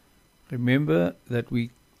 Remember that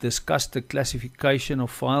we discussed the classification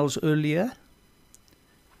of files earlier.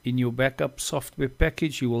 In your backup software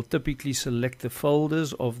package, you will typically select the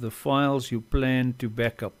folders of the files you plan to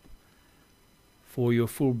backup for your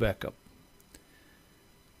full backup.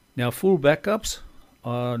 Now, full backups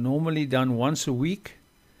are normally done once a week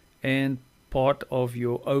and part of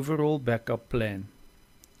your overall backup plan.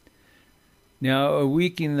 Now, a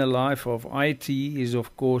week in the life of IT is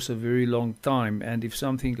of course a very long time, and if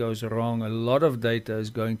something goes wrong, a lot of data is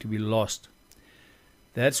going to be lost.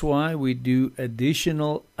 That's why we do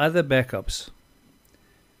additional other backups.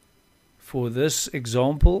 For this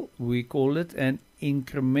example, we call it an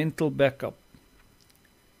incremental backup.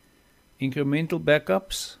 Incremental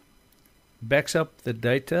backups backs up the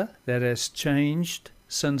data that has changed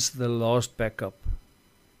since the last backup.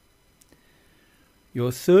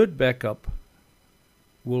 Your third backup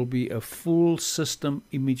will be a full system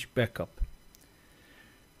image backup.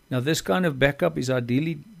 Now, this kind of backup is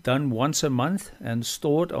ideally done once a month and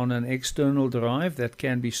stored on an external drive that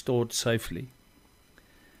can be stored safely.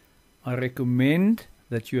 I recommend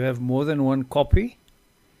that you have more than one copy,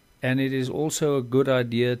 and it is also a good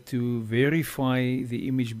idea to verify the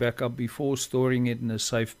image backup before storing it in a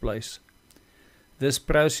safe place. This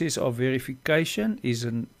process of verification is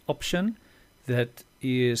an option that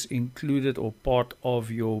is included or part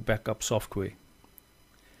of your backup software.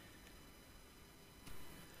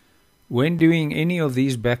 When doing any of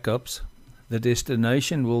these backups, the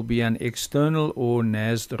destination will be an external or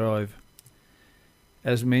NAS drive.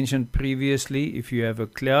 As mentioned previously, if you have a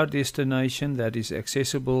cloud destination that is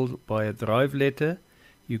accessible by a drive letter,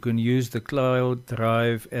 you can use the cloud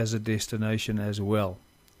drive as a destination as well.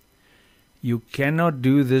 You cannot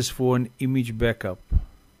do this for an image backup.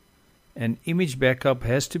 An image backup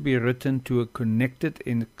has to be written to a connected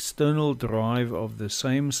external drive of the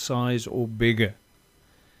same size or bigger,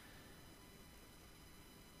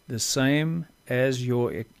 the same as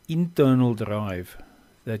your internal drive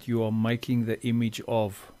that you are making the image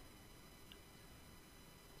of.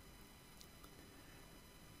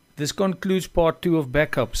 This concludes part 2 of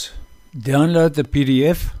backups. Download the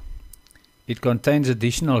PDF. It contains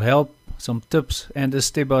additional help, some tips, and a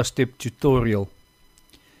step-by-step tutorial.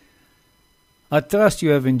 I trust you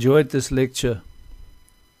have enjoyed this lecture.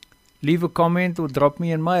 Leave a comment or drop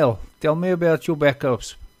me an mail. Tell me about your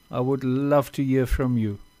backups. I would love to hear from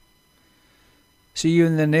you. See you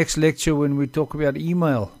in the next lecture when we talk about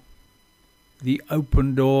email. The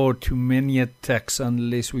open door to many attacks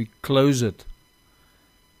unless we close it.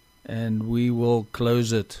 And we will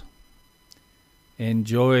close it.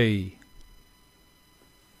 Enjoy.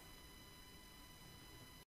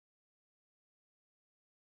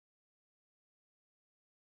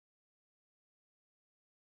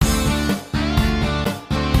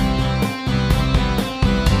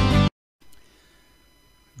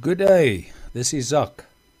 Good day, this is Zak.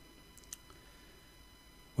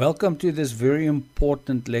 Welcome to this very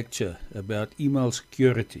important lecture about email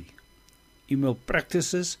security, email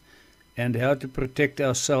practices, and how to protect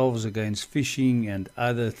ourselves against phishing and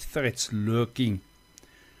other threats lurking,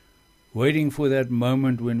 waiting for that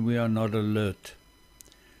moment when we are not alert,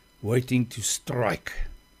 waiting to strike.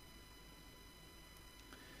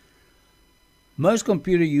 Most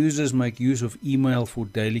computer users make use of email for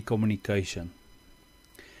daily communication.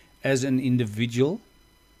 As an individual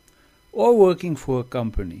or working for a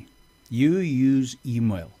company, you use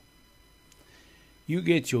email. You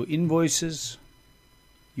get your invoices,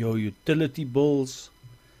 your utility bills,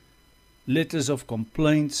 letters of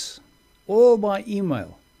complaints, all by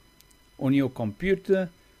email, on your computer,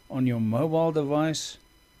 on your mobile device,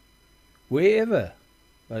 wherever,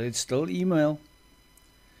 but it's still email.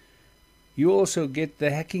 You also get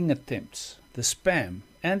the hacking attempts, the spam,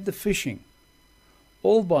 and the phishing,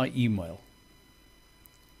 all by email.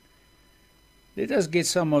 Let us get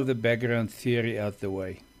some of the background theory out the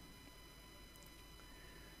way.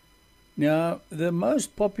 Now, the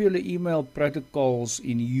most popular email protocols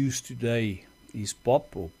in use today is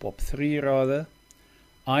POP, or POP3 rather,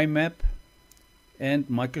 IMAP, and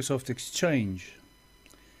Microsoft Exchange.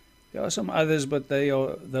 There are some others, but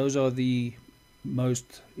those are the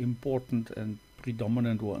most important and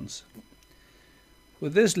predominant ones. For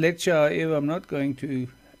this lecture, however, I'm not going to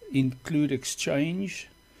include Exchange.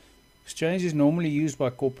 Exchange is normally used by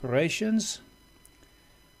corporations,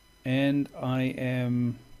 and I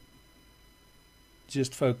am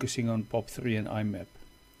just focusing on POP3 and IMAP.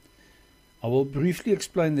 I will briefly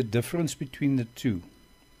explain the difference between the two.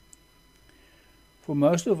 For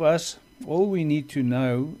most of us, all we need to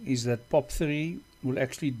know is that POP3 will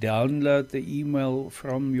actually download the email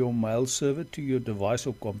from your mail server to your device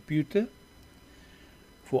or computer.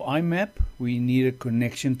 For IMAP, we need a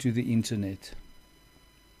connection to the internet.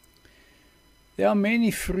 There are many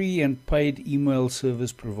free and paid email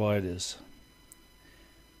service providers.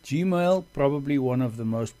 Gmail, probably one of the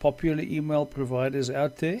most popular email providers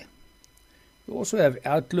out there. You also have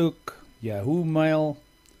Outlook, Yahoo Mail,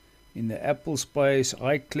 in the Apple space,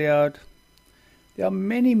 iCloud. There are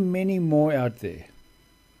many, many more out there.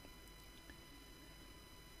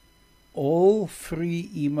 All free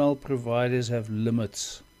email providers have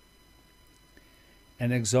limits.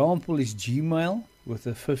 An example is Gmail with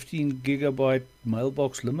a 15 gigabyte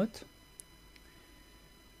mailbox limit.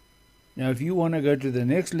 Now, if you want to go to the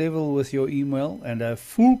next level with your email and have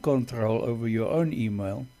full control over your own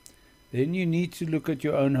email, then you need to look at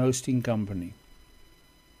your own hosting company.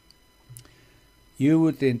 You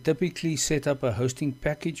would then typically set up a hosting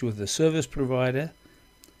package with a service provider,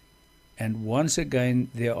 and once again,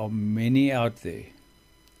 there are many out there.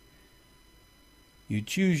 You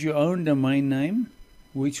choose your own domain name,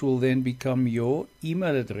 which will then become your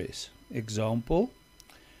email address. Example,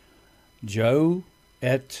 joe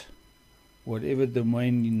at whatever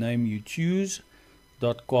domain name you choose,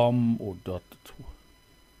 .com or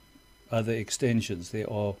other extensions.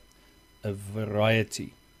 There are a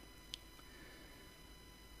variety.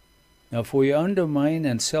 Now, for your own domain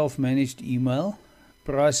and self-managed email,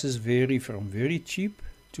 prices vary from very cheap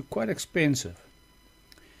to quite expensive.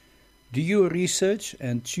 Do your research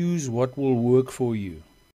and choose what will work for you.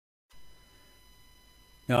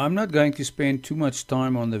 Now, I'm not going to spend too much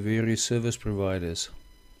time on the various service providers.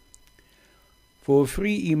 For a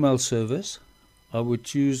free email service, I would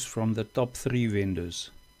choose from the top 3 vendors.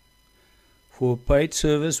 For a paid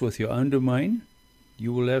service with your own domain,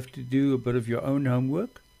 you will have to do a bit of your own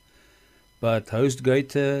homework, but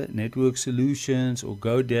HostGator, Network Solutions or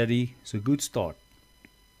GoDaddy is a good start.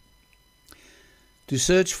 To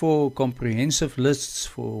search for comprehensive lists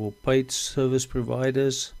for paid service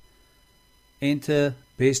providers, enter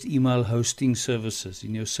best email hosting services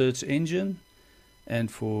in your search engine, and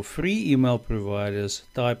for free email providers,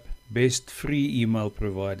 type best free email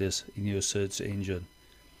providers in your search engine,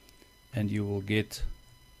 and you will get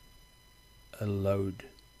a load.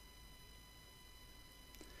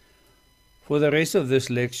 For the rest of this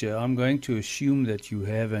lecture, I'm going to assume that you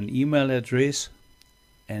have an email address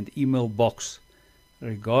and email box,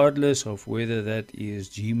 regardless of whether that is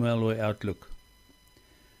Gmail or Outlook.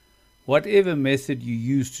 Whatever method you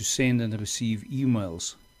use to send and receive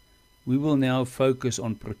emails, we will now focus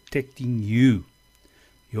on protecting you,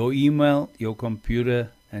 your email, your computer,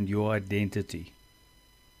 and your identity.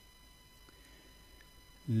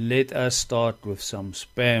 Let us start with some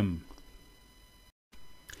spam.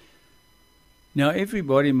 Now,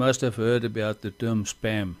 everybody must have heard about the term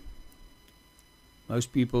spam.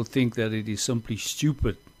 Most people think that it is simply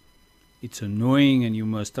stupid. It's annoying and you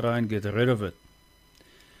must try and get rid of it.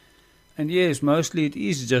 And yes, mostly it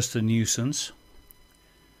is just a nuisance.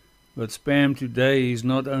 But spam today is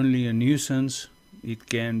not only a nuisance, it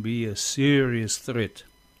can be a serious threat.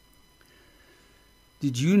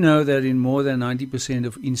 Did you know that in more than 90%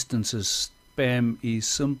 of instances, spam is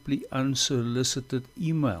simply unsolicited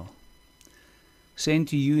email, sent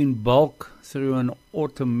to you in bulk through an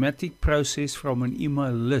automatic process from an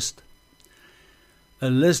email list, a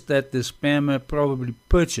list that the spammer probably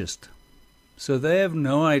purchased, so they have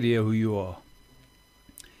no idea who you are.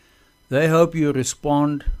 They hope you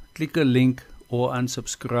respond, click a link, or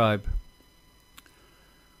unsubscribe,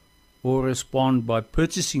 or respond by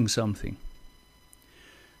purchasing something.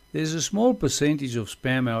 There's a small percentage of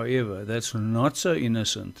spam, however, that's not so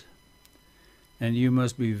innocent, and you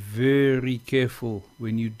must be very careful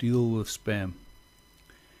when you deal with spam.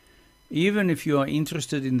 Even if you are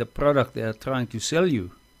interested in the product they are trying to sell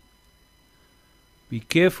you, be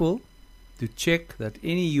careful to check that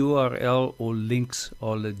any URL or links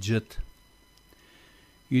are legit.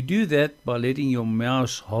 You do that by letting your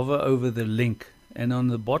mouse hover over the link, and on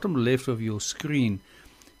the bottom left of your screen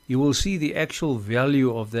you will see the actual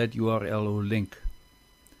value of that URL or link.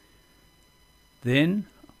 Then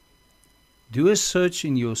do a search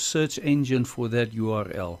in your search engine for that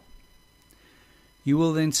URL. You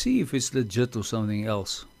will then see if it's legit or something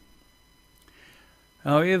else.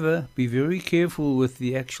 However, be very careful with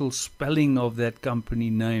the actual spelling of that company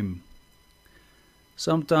name.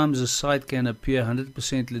 Sometimes a site can appear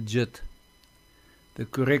 100% legit, the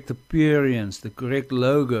correct appearance, the correct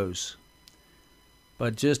logos,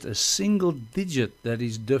 but just a single digit that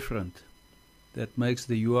is different, that makes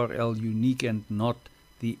the URL unique and not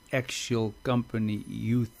the actual company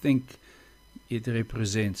you think it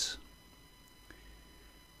represents.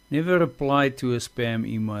 Never reply to a spam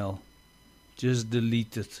email. Just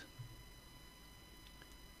delete it.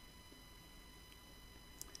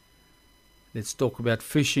 Let's talk about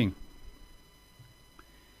phishing.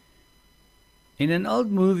 In an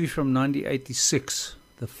old movie from 1986,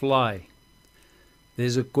 The Fly,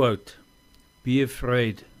 there's a quote, "Be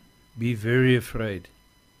afraid, be very afraid."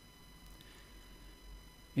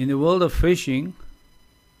 In the world of phishing,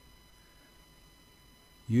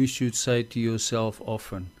 you should say to yourself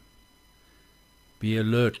often, be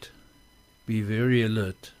alert, be very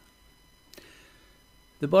alert.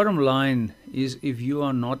 The bottom line is, if you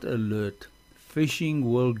are not alert, phishing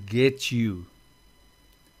will get you.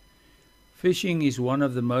 Phishing is one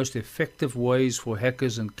of the most effective ways for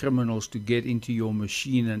hackers and criminals to get into your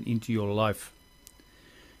machine and into your life.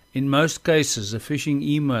 In most cases, a phishing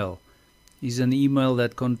email is an email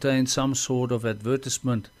that contains some sort of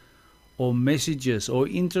advertisement or messages or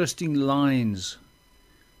interesting lines,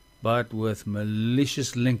 but with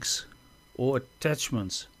malicious links or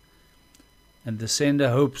attachments, and the sender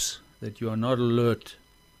hopes that you are not alert.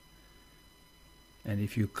 And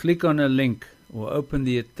if you click on a link or open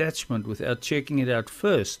the attachment without checking it out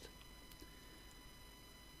first,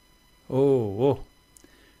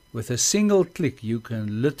 with a single click you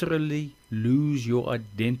can literally lose your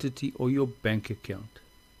identity or your bank account.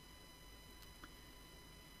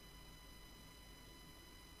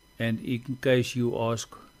 And in case you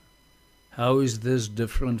ask, how is this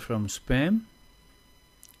different from spam?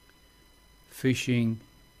 Phishing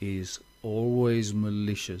is always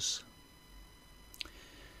malicious.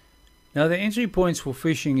 Now, the entry points for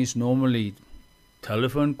phishing is normally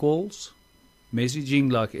telephone calls,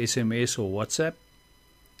 messaging like SMS or WhatsApp,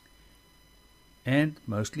 and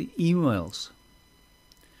mostly emails.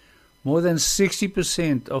 More than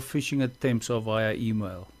 60% of phishing attempts are via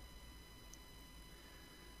email.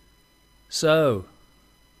 So,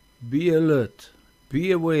 be alert,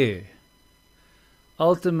 be aware.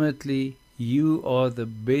 Ultimately, you are the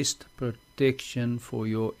best protection for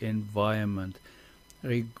your environment,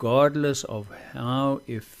 regardless of how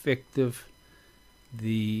effective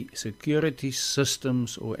the security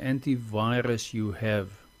systems or antivirus you have.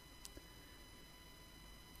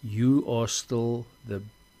 You are still the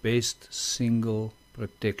best single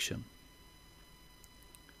protection.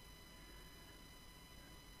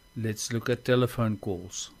 Let's look at telephone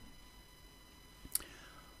calls.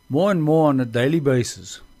 More and more on a daily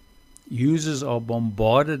basis, users are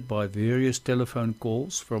bombarded by various telephone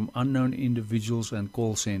calls from unknown individuals and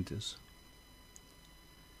call centers.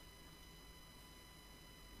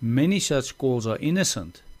 Many such calls are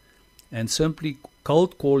innocent and simply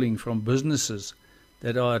cold calling from businesses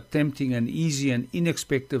that are attempting an easy and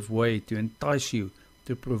inexpensive way to entice you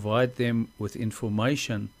to provide them with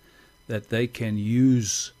information that they can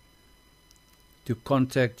use to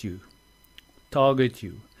contact you, target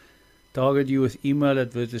you with email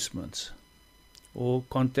advertisements or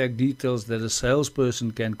contact details that a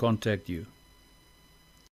salesperson can contact you.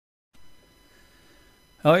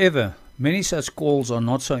 However, many such calls are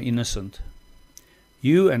not so innocent.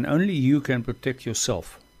 You and only you can protect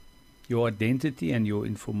yourself, your identity and your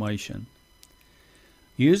information.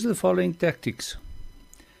 Use the following tactics.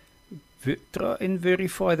 Try and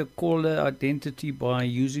verify the caller identity by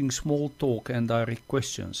using small talk and direct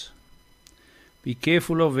questions. Be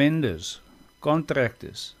careful of vendors,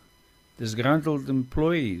 contractors, disgruntled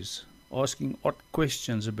employees asking odd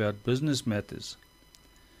questions about business matters.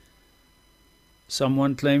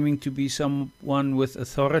 Someone claiming to be someone with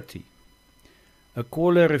authority. A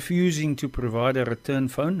caller refusing to provide a return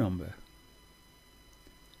phone number.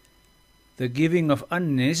 The giving of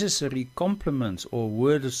unnecessary compliments or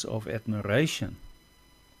words of admiration.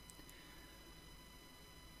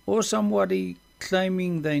 Or somebody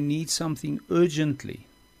claiming they need something urgently,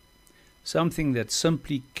 something that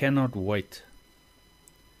simply cannot wait.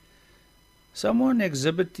 Someone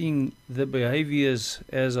exhibiting the behaviors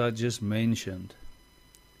as I just mentioned,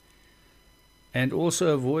 and also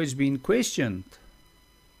avoids being questioned.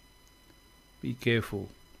 Be careful.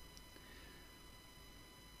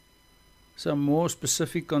 Some more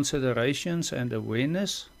specific considerations and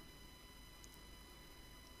awareness.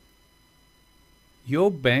 Your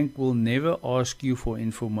bank will never ask you for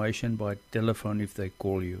information by telephone if they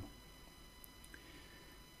call you.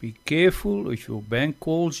 Be careful if your bank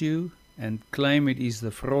calls you and claim it is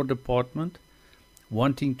the fraud department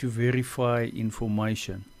wanting to verify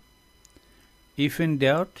information. If in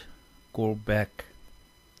doubt, call back.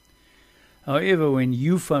 However, when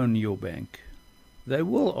you phone your bank, they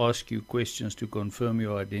will ask you questions to confirm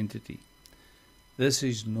your identity. This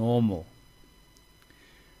is normal.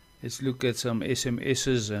 Let's look at some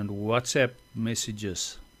SMSs and WhatsApp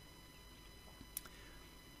messages.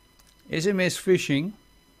 SMS phishing,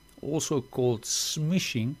 also called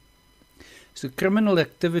smishing, is a criminal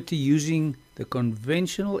activity using the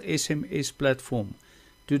conventional SMS platform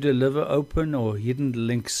to deliver open or hidden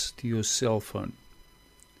links to your cell phone.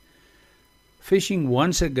 Phishing,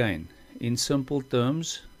 once again, in simple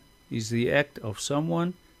terms, is the act of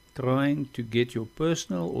someone trying to get your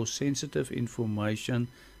personal or sensitive information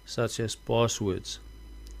such as passwords.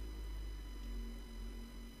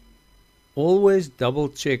 Always double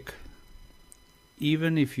check,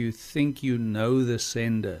 even if you think you know the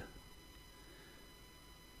sender.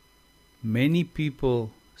 Many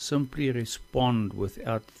people simply respond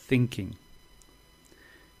without thinking.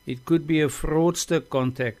 It could be a fraudster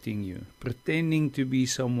contacting you, pretending to be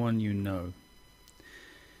someone you know.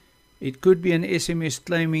 It could be an SMS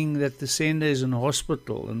claiming that the sender is in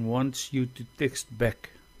hospital and wants you to text back.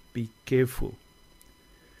 Be careful.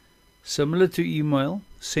 Similar to email,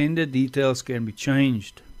 sender details can be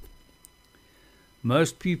changed.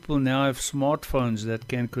 Most people now have smartphones that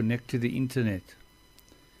can connect to the internet.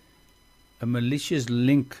 A malicious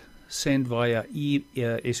link sent via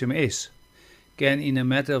SMS can in a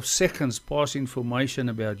matter of seconds pass information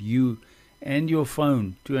about you and your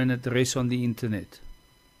phone to an address on the internet.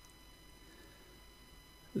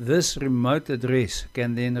 This remote address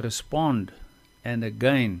can then respond, and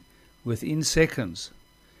again, within seconds,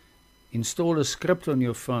 install a script on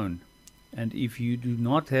your phone, and if you do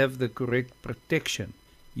not have the correct protection,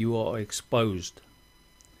 you are exposed.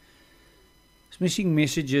 Smishing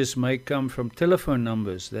messages may come from telephone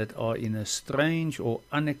numbers that are in a strange or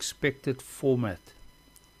unexpected format.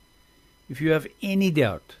 If you have any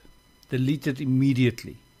doubt, delete it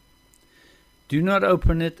immediately. Do not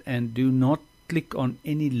open it and do not click on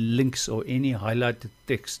any links or any highlighted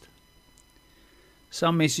text.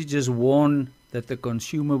 Some messages warn that the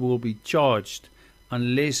consumer will be charged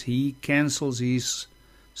unless he cancels his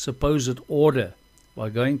supposed order by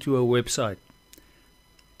going to a website.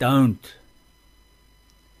 Don't.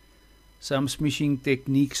 Some smishing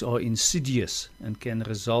techniques are insidious and can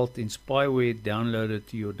result in spyware downloaded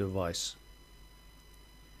to your device.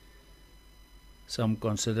 Some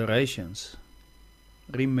considerations.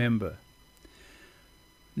 Remember,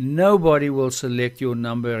 nobody will select your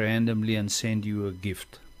number randomly and send you a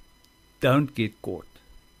gift. Don't get caught.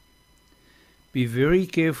 Be very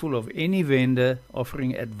careful of any vendor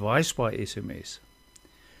offering advice by SMS.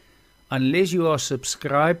 Unless you are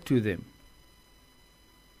subscribed to them,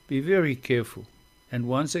 be very careful. And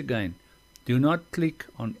once again, do not click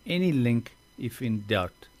on any link if in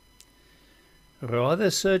doubt.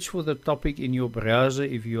 Rather search for the topic in your browser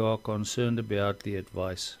if you are concerned about the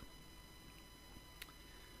advice.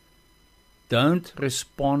 Don't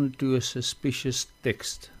respond to a suspicious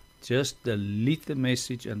text. Just delete the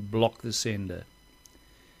message and block the sender.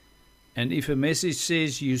 And if a message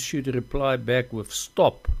says you should reply back with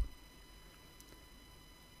stop,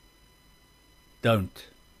 don't.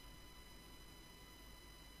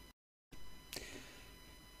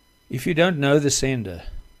 If you don't know the sender,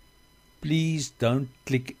 please don't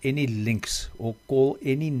click any links or call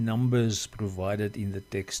any numbers provided in the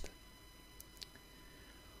text.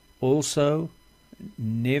 Also,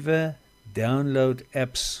 never download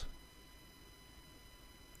apps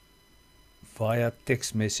via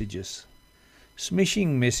text messages.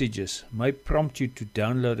 Smishing messages may prompt you to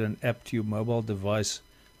download an app to your mobile device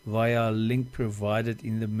via a link provided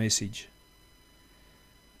in the message.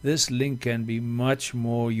 This link can be much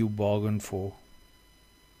more you bargained for.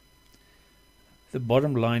 The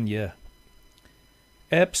bottom line here: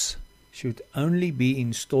 apps should only be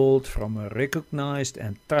installed from a recognized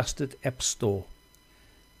and trusted app store.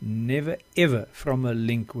 Never ever from a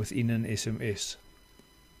link within an SMS.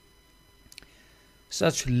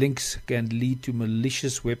 Such links can lead to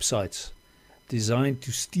malicious websites designed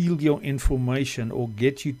to steal your information or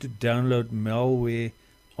get you to download malware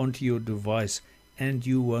onto your device, and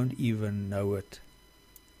you won't even know it.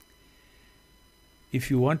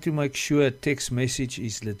 If you want to make sure a text message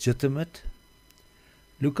is legitimate,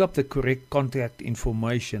 look up the correct contact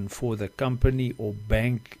information for the company or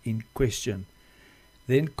bank in question.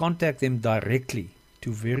 Then contact them directly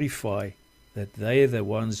to verify that they are the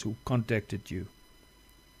ones who contacted you.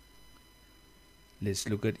 Let's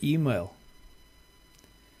look at email.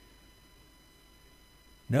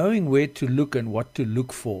 Knowing where to look and what to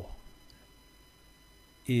look for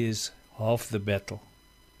is half the battle.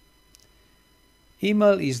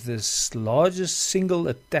 Email is the largest single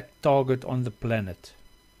attack target on the planet.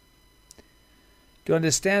 To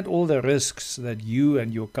understand all the risks that you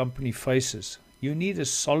and your company faces, you need a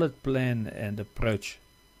solid plan and approach.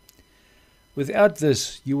 Without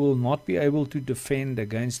this, you will not be able to defend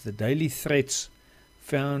against the daily threats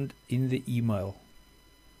found in the email.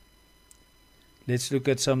 Let's look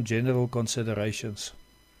at some general considerations.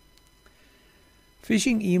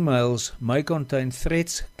 Phishing emails may contain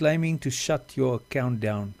threats claiming to shut your account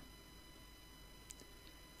down,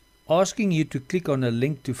 asking you to click on a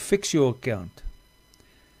link to fix your account,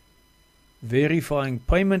 verifying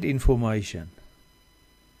payment information.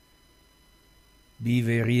 Be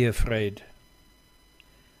very afraid.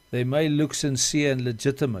 They may look sincere and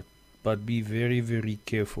legitimate, but be very, very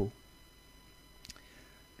careful.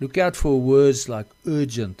 Look out for words like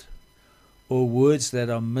urgent or words that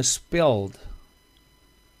are misspelled.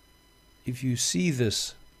 If you see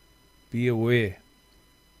this, be aware.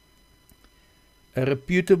 A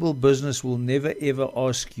reputable business will never ever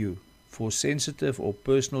ask you for sensitive or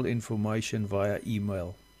personal information via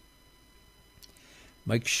email.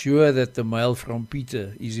 Make sure that the mail from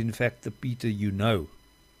Peter is in fact the Peter you know.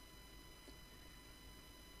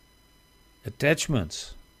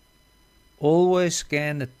 Attachments. Always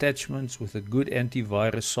scan attachments with a good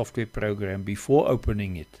antivirus software program before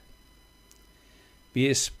opening it. Be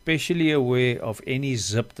especially aware of any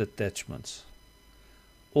zipped attachments.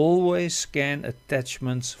 Always scan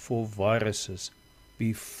attachments for viruses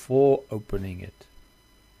before opening it.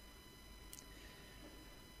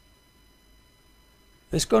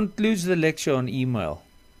 This concludes the lecture on email.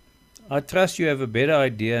 I trust you have a better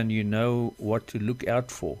idea and you know what to look out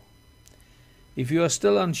for. If you are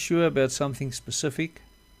still unsure about something specific,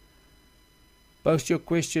 post your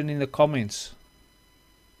question in the comments.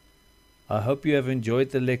 I hope you have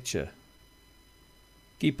enjoyed the lecture.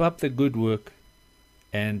 Keep up the good work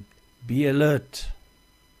and be alert.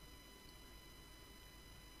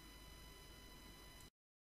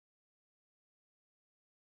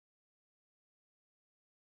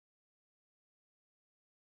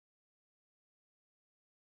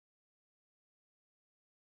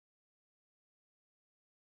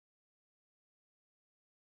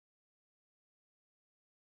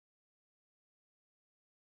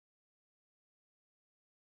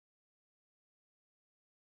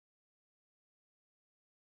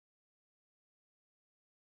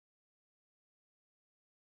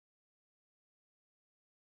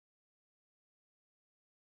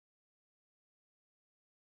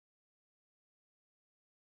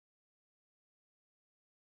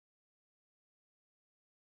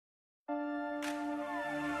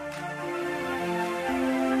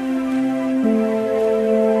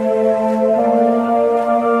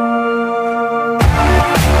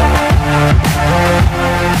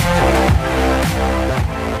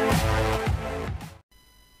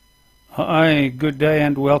 Hi, good day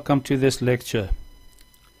and welcome to this lecture.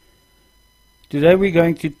 Today we're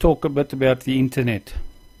going to talk a bit about the internet.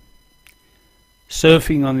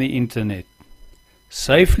 Surfing on the internet.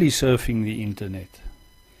 Safely surfing the internet.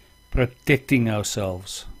 Protecting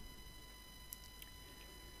ourselves.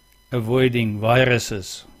 Avoiding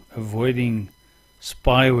viruses. Avoiding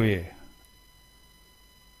spyware.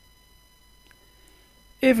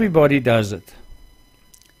 Everybody does it.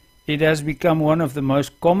 It has become one of the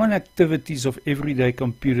most common activities of everyday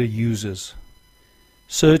computer users.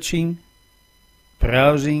 Searching,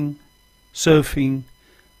 browsing, surfing,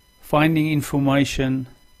 finding information,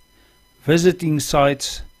 visiting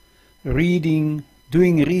sites, reading,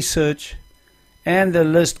 doing research, and the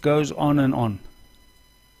list goes on and on.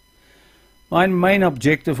 My main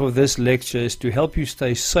objective of this lecture is to help you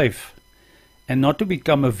stay safe and not to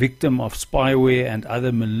become a victim of spyware and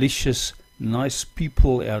other malicious nice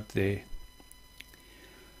people out there.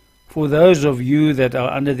 For those of you that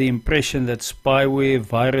are under the impression that spyware,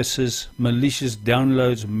 viruses, malicious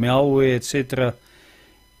downloads, malware, etc.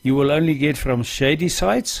 you will only get from shady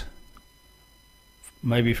sites,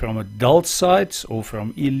 maybe from adult sites or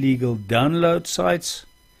from illegal download sites,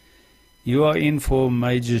 you are in for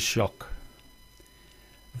major shock.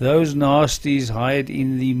 Those nasties hide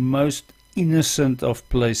in the most innocent of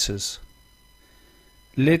places.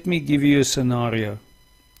 Let me give you a scenario.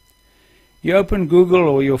 You open Google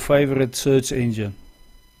or your favorite search engine.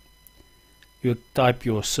 You type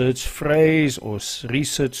your search phrase or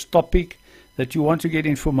research topic that you want to get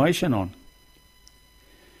information on.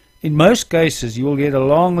 In most cases, you will get a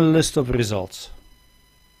long list of results.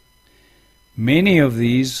 Many of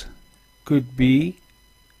these could be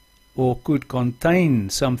or could contain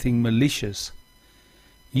something malicious.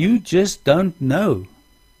 You just don't know.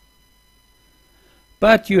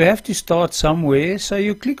 But you have to start somewhere, so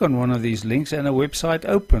you click on one of these links and a website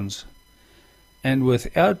opens. And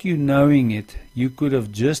without you knowing it, you could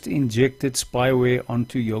have just injected spyware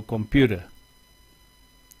onto your computer.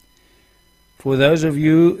 For those of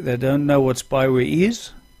you that don't know what spyware is,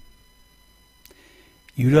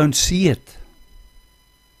 you don't see it.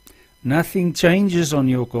 Nothing changes on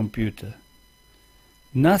your computer.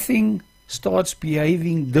 Nothing starts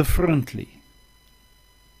behaving differently.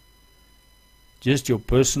 Just your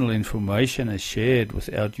personal information is shared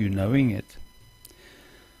without you knowing it.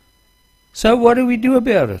 So what do we do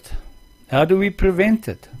about it? How do we prevent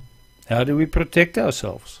it? How do we protect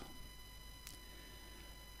ourselves?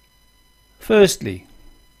 Firstly,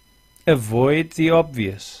 avoid the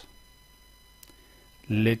obvious.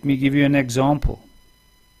 Let me give you an example.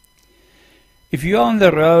 If you're on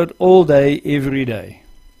the road all day, every day,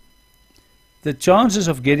 the chances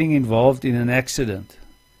of getting involved in an accident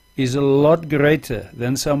is a lot greater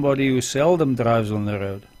than somebody who seldom drives on the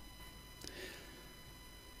road.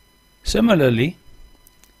 Similarly,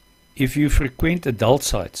 if you frequent adult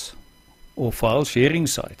sites or file sharing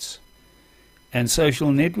sites and social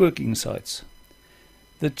networking sites,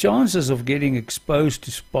 the chances of getting exposed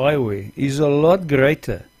to spyware is a lot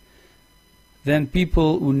greater than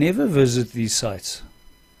people who never visit these sites.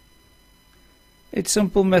 It's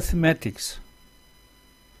simple mathematics.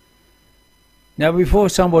 Now, before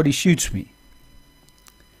somebody shoots me,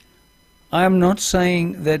 I am not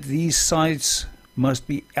saying that these sites must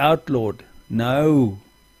be outlawed. No.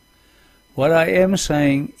 What I am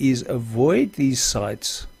saying is avoid these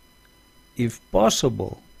sites if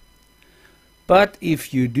possible. But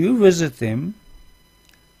if you do visit them,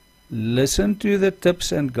 listen to the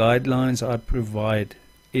tips and guidelines I provide.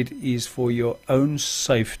 It is for your own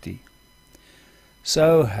safety.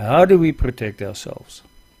 So how do we protect ourselves?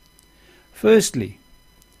 Firstly,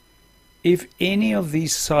 if any of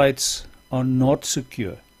these sites are not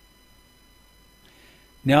secure.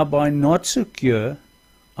 Now, by not secure,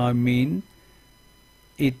 I mean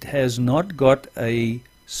it has not got a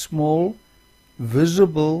small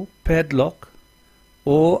visible padlock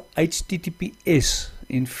or HTTPS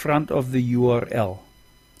in front of the URL.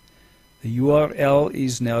 The URL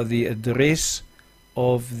is now the address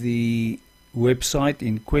of the website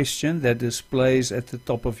in question that displays at the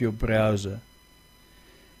top of your browser.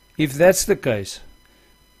 If that's the case,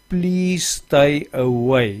 please stay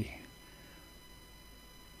away.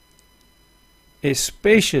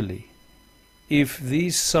 Especially if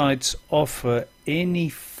these sites offer any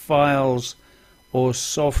files or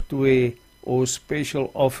software or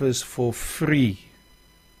special offers for free.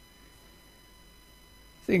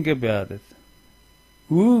 Think about it.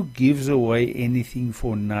 Who gives away anything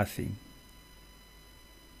for nothing?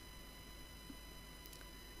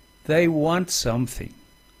 They want something.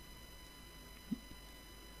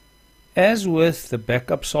 As with the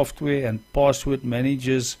backup software and password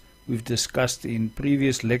managers we've discussed in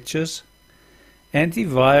previous lectures,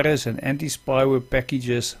 antivirus and anti-spyware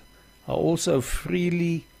packages are also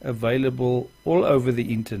freely available all over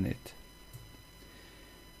the internet.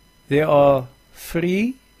 There are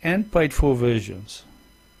free and paid for versions.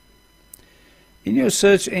 In your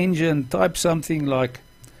search engine, type something like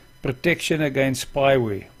protection against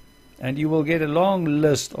spyware and you will get a long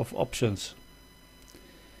list of options.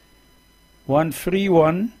 One free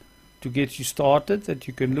one to get you started that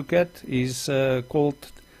you can look at is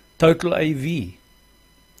called Total AV.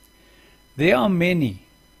 There are many,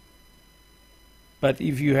 but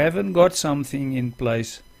if you haven't got something in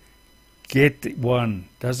place, get one.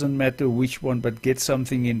 Doesn't matter which one, but get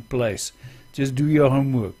something in place. Just do your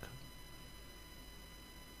homework.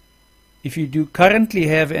 If you do currently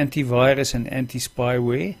have antivirus and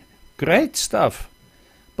anti-spyware, great stuff,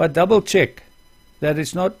 but double check that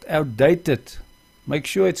it's not outdated. Make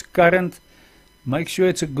sure it's current. Make sure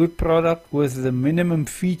it's a good product with the minimum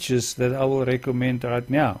features that I will recommend right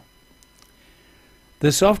now.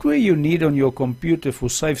 The software you need on your computer for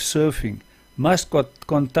safe surfing must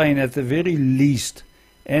contain at the very least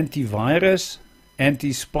antivirus,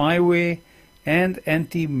 anti-spyware and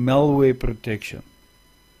anti-malware protection.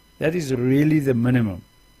 That is really the minimum.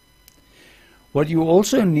 What you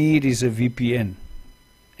also need is a VPN,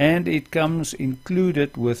 and it comes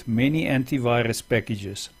included with many antivirus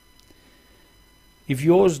packages. If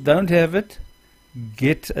yours don't have it,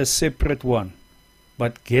 get a separate one,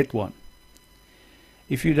 but get one.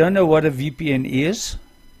 If you don't know what a VPN is,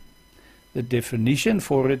 the definition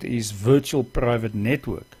for it is virtual private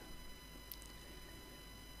network.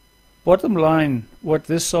 Bottom line, what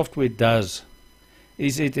this software does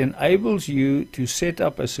is it enables you to set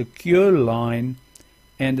up a secure line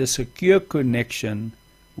and a secure connection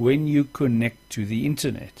when you connect to the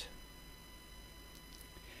internet.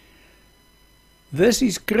 This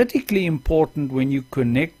is critically important when you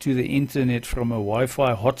connect to the internet from a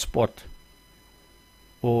Wi-Fi hotspot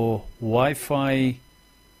or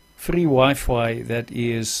free Wi-Fi that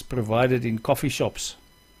is provided in coffee shops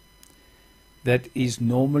that is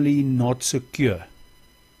normally not secure.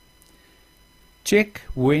 Check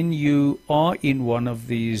when you are in one of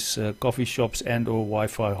these coffee shops and or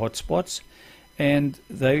Wi-Fi hotspots, and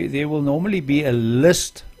there will normally be a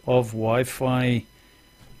list of Wi-Fi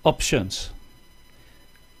options.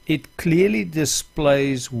 It clearly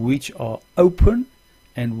displays which are open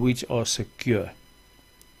and which are secure.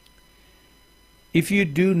 If you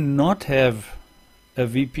do not have a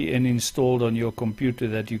VPN installed on your computer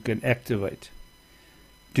that you can activate,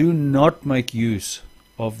 do not make use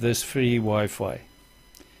of this free Wi-Fi.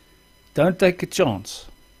 Don't take a chance.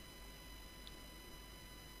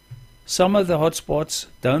 Some of the hotspots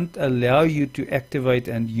don't allow you to activate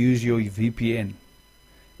and use your VPN.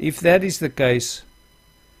 If that is the case,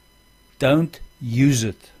 don't use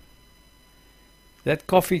it. That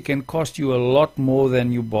coffee can cost you a lot more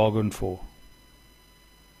than you bargained for.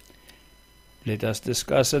 Let us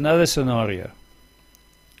discuss another scenario.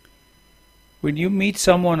 When you meet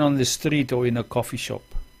someone on the street or in a coffee shop,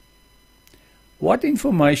 what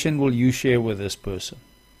information will you share with this person?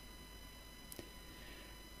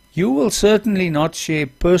 You will certainly not share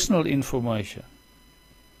personal information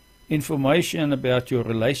about your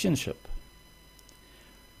relationship.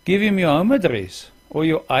 Give him your home address or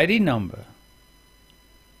your ID number,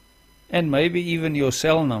 and maybe even your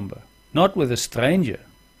cell number, not with a stranger.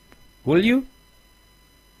 Will you?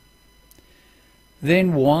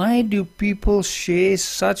 Then why do people share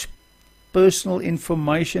such personal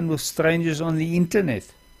information with strangers on the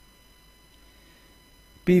internet?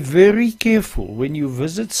 Be very careful when you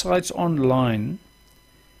visit sites online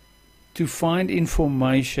to find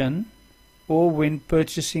information or when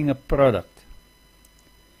purchasing a product.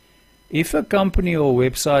 If a company or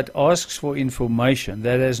website asks for information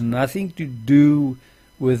that has nothing to do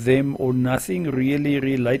with them or nothing really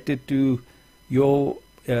related to your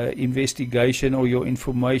investigation or your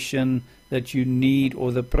information that you need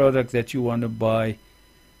or the product that you want to buy,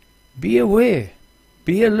 be aware,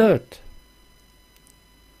 be alert.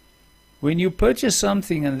 When you purchase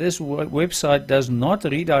something and this website does not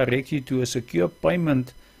redirect you to a secure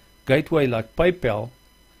payment gateway like PayPal,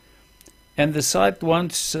 and the site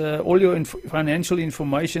wants all your financial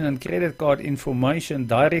information and credit card information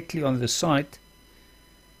directly on the site,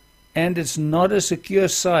 and it's not a secure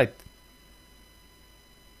site,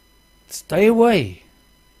 stay away.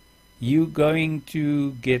 You're going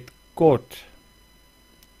to get caught.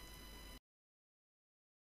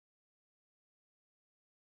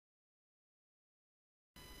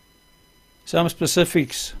 Some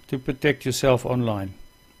specifics to protect yourself online.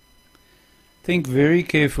 Think very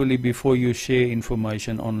carefully before you share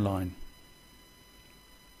information online.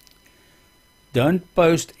 Don't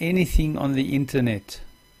post anything on the internet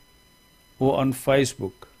or on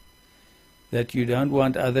Facebook that you don't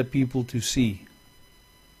want other people to see.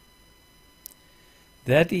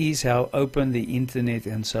 That is how open the internet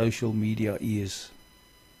and social media is.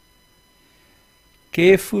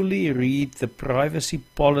 Carefully read the privacy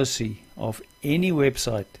policy of any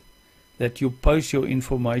website that you post your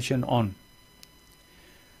information on.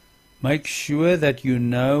 Make sure that you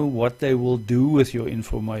know what they will do with your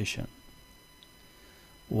information,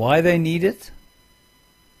 why they need it,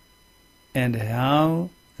 and how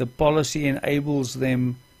the policy enables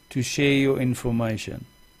them to share your information.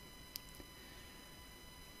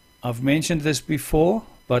 I've mentioned this before,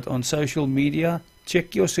 but on social media,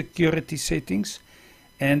 check your security settings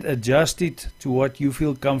and adjust it to what you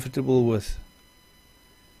feel comfortable with.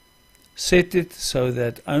 Set it so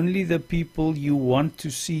that only the people you want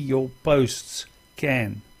to see your posts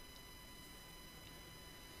can.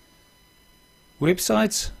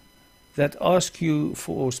 Websites that ask you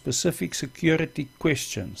for specific security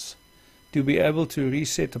questions to be able to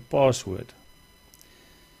reset a password.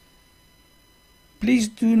 Please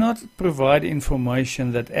do not provide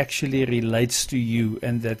information that actually relates to you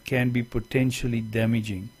and that can be potentially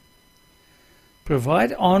damaging.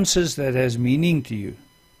 Provide answers that has meaning to you,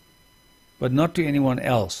 but not to anyone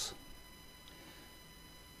else,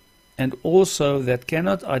 and also that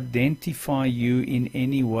cannot identify you in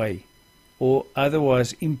any way or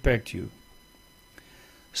otherwise impact you.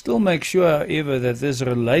 Still make sure, however, that this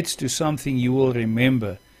relates to something you will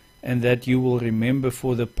remember and that you will remember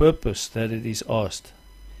for the purpose that it is asked.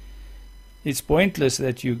 It's pointless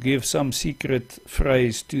that you give some secret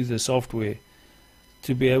phrase to the software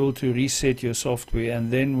to be able to reset your software,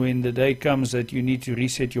 and then when the day comes that you need to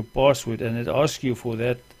reset your password and it asks you for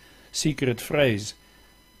that secret phrase,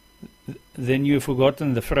 then you've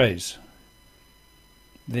forgotten the phrase.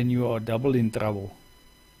 Then you are double in trouble.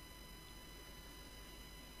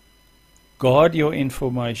 Guard your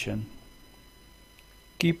information.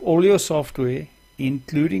 Keep all your software,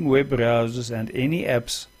 including web browsers and any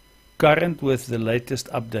apps, current with the latest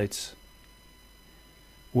updates.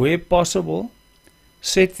 Where possible,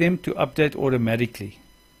 set them to update automatically.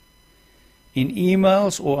 In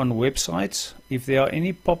emails or on websites, if there are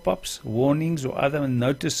any pop-ups, warnings or other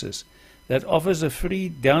notices that offers a free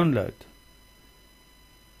download,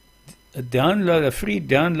 a free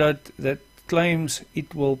download that claims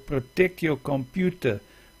it will protect your computer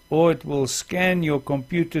or it will scan your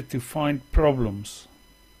computer to find problems.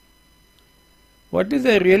 What do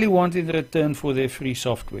they really want in return for their free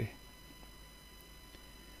software?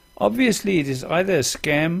 Obviously, it is either a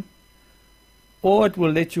scam or it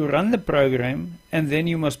will let you run the program and then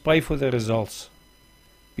you must pay for the results.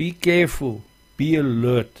 Be careful, be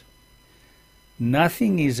alert.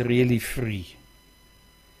 Nothing is really free.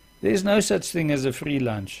 There is no such thing as a free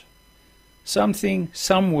lunch. Something,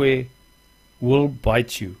 somewhere, will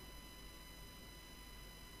bite you.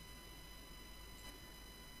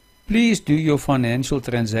 Please do your financial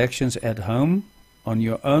transactions at home on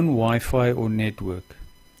your own Wi-Fi or network.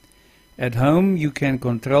 At home you can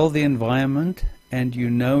control the environment and you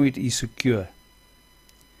know it is secure.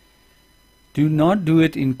 Do not do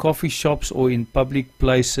it in coffee shops or in public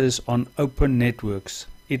places on open networks.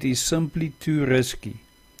 It is simply too risky.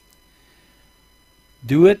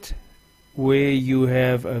 Do it where you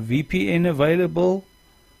have a VPN available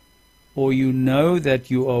or you know that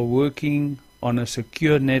you are working on a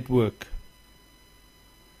secure network.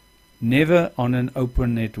 Never on an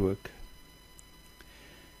open network.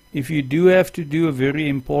 If you do have to do a very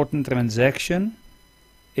important transaction,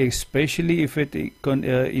 especially if it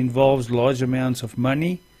involves large amounts of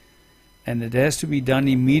money and it has to be done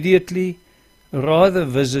immediately, rather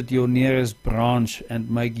visit your nearest branch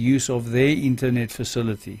and make use of their internet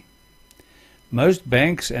facility. Most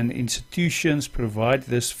banks and institutions provide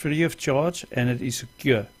this free of charge and it is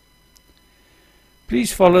secure.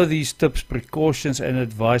 Please follow these tips, precautions and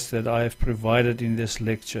advice that I have provided in this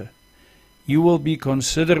lecture. You will be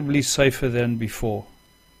considerably safer than before.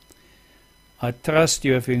 I trust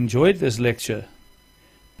you have enjoyed this lecture.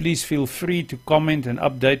 Please feel free to comment and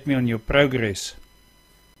update me on your progress.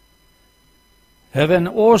 Have an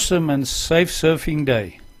awesome and safe surfing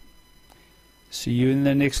day. See you in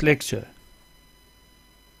the next lecture.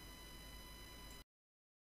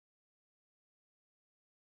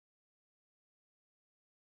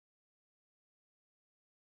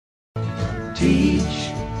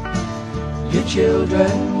 Teach your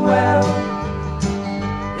children well,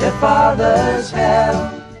 their fathers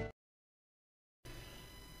have.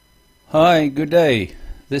 Hi, good day.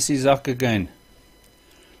 This is Zak again.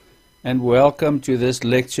 And welcome to this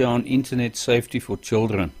lecture on Internet Safety for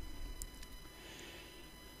Children.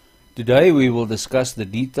 Today we will discuss the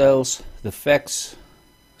details, the facts,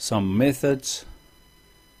 some methods,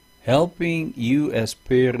 helping you as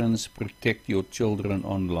parents protect your children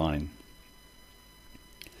online.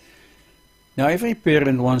 Now, every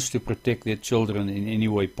parent wants to protect their children in any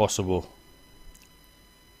way possible.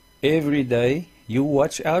 Every day you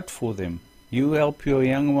watch out for them. You help your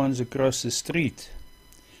young ones across the street.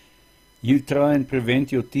 You try and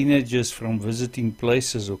prevent your teenagers from visiting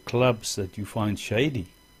places or clubs that you find shady.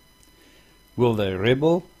 Will they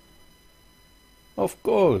rebel? Of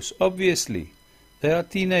course, obviously. They are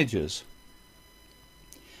teenagers.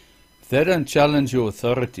 If they don't challenge your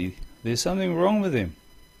authority, there's something wrong with them.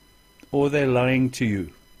 Or they're lying to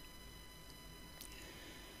you.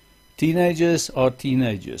 Teenagers are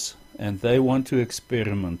teenagers and they want to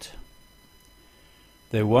experiment.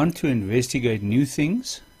 They want to investigate new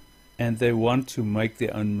things and they want to make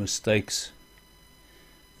their own mistakes.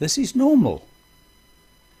 This is normal.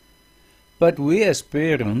 But we as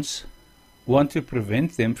parents want to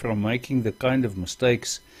prevent them from making the kind of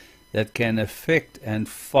mistakes that can affect and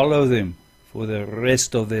follow them for the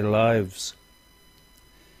rest of their lives.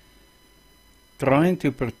 Trying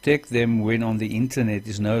to protect them when on the internet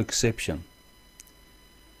is no exception.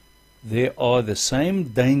 There are the same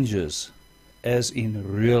dangers as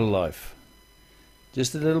in real life,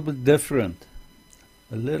 just a little bit different,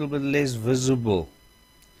 a little bit less visible,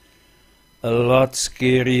 a lot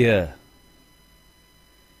scarier.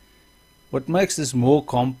 What makes this more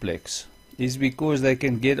complex is because they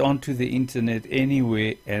can get onto the internet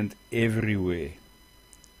anywhere and everywhere.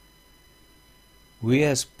 We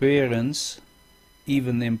as parents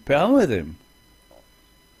even empower them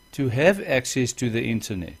to have access to the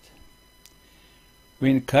internet. We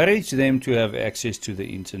encourage them to have access to the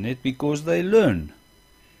internet because they learn,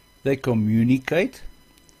 they communicate,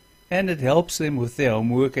 and it helps them with their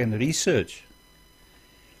homework and research.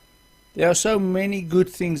 There are so many good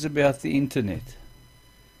things about the internet,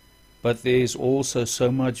 but there is also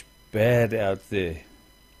so much bad out there.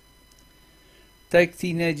 Take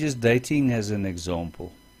teenagers dating as an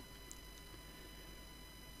example.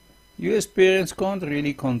 You as parents can't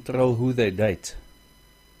really control who they date,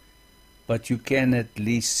 but you can at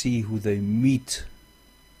least see who they meet.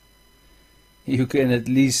 You can at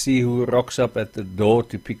least see who rocks up at the door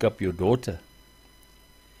to pick up your daughter.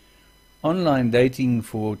 Online dating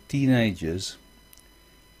for teenagers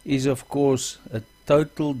is, of course, a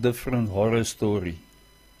total different horror story,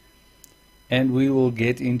 and we will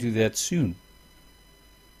get into that soon.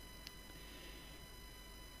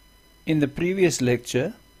 In the previous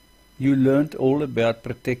lecture, you learned all about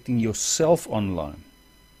protecting yourself online.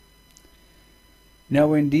 Now,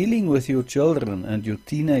 when dealing with your children and your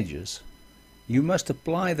teenagers, you must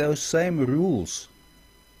apply those same rules.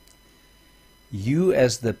 You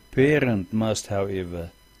as the parent must,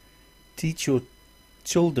 however, teach your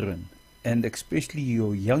children, and especially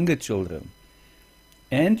your younger children,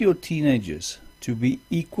 and your teenagers, to be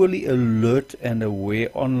equally alert and aware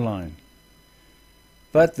online.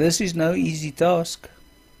 But this is no easy task.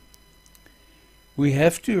 We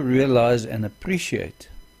have to realize and appreciate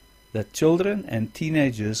that children and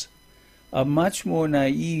teenagers are much more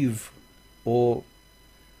naive, or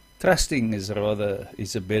trusting is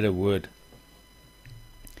a better word.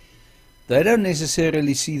 They don't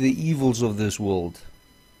necessarily see the evils of this world.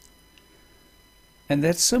 And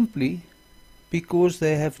that's simply because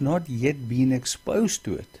they have not yet been exposed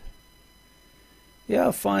to it.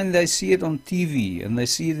 Yeah, fine, they see it on TV and they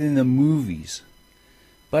see it in the movies,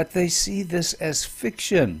 but they see this as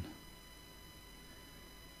fiction.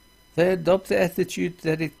 They adopt the attitude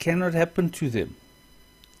that it cannot happen to them.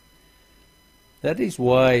 That is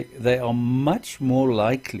why they are much more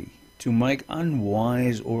likely to make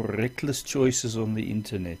unwise or reckless choices on the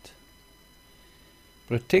internet.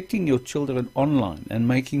 Protecting your children online and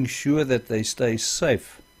making sure that they stay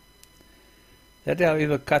safe, that,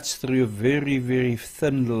 however, cuts through a very, very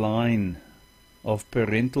thin line of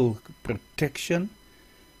parental protection,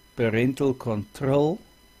 parental control,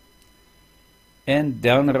 and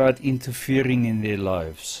downright interfering in their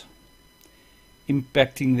lives,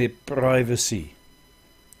 impacting their privacy.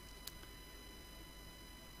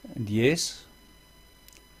 And yes,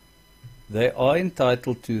 they are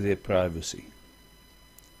entitled to their privacy.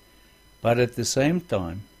 But at the same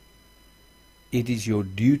time, it is your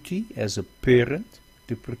duty as a parent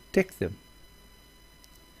to protect them.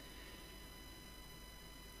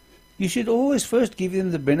 You should always first give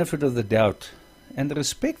them the benefit of the doubt and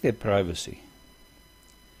respect their privacy.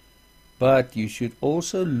 But you should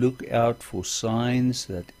also look out for signs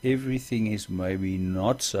that everything is maybe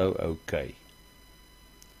not so okay.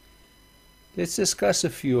 Let's discuss a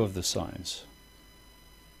few of the signs.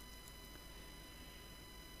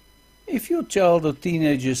 If your child or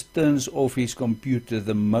teenager turns off his computer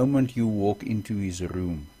the moment you walk into his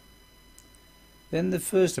room, then the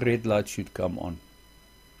first red light should come on.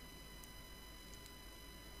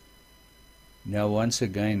 Now, once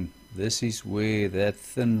again, this is where that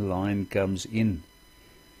thin line comes in,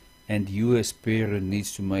 and you as parent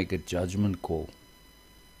needs to make a judgment call.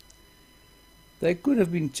 They could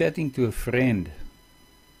have been chatting to a friend,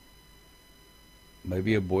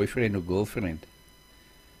 maybe a boyfriend or girlfriend,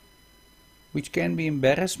 which can be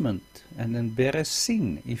embarrassment and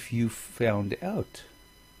embarrassing if you found out,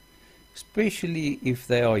 especially if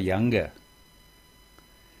they are younger.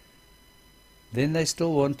 Then they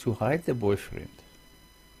still want to hide the boyfriend.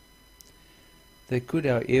 They could,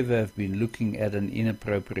 however, have been looking at an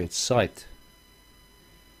inappropriate site.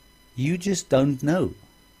 You just don't know.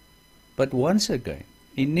 But once again,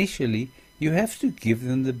 initially, you have to give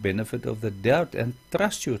them the benefit of the doubt and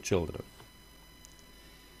trust your children.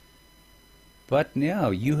 But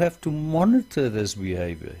now you have to monitor this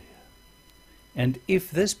behavior. And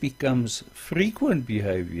if this becomes frequent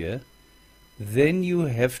behavior, then you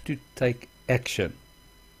have to take action.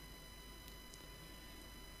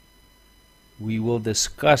 We will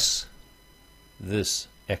discuss this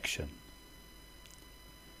action.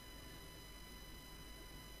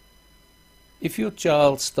 If your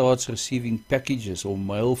child starts receiving packages or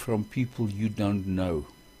mail from people you don't know,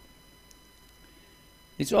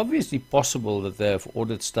 it's obviously possible that they have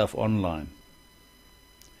ordered stuff online.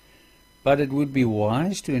 But it would be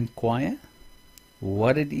wise to inquire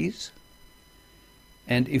what it is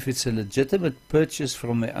And if it's a legitimate purchase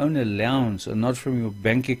from their own allowance and not from your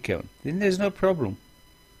bank account, then there's no problem.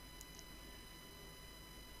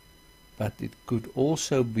 But it could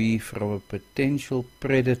also be from a potential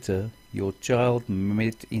predator your child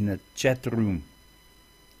met in a chat room.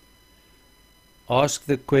 Ask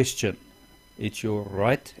the question. It's your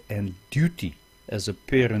right and duty as a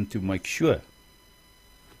parent to make sure.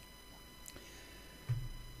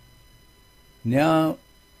 Now,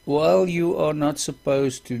 while you are not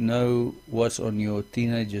supposed to know what's on your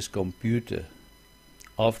teenager's computer,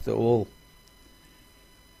 after all,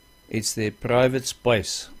 it's their private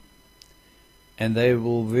space, and they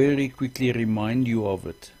will very quickly remind you of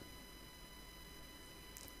it.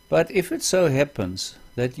 But if it so happens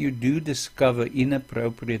that you do discover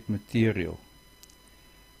inappropriate material,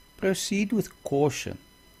 proceed with caution.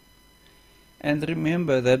 And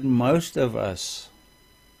remember that most of us,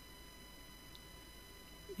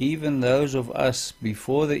 even those of us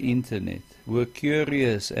before the internet, were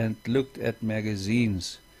curious and looked at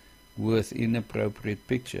magazines with inappropriate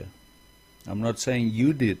picture. I'm not saying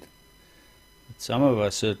you did, but some of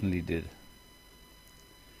us certainly did.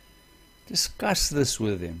 Discuss this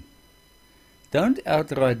with them. Don't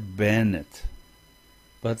outright ban it,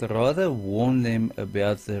 but rather warn them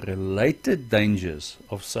about the related dangers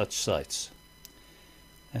of such sites,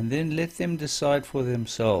 and then let them decide for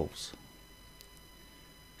themselves.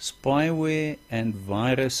 Spyware and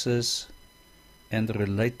viruses and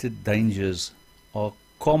related dangers are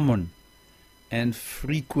common and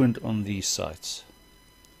frequent on these sites.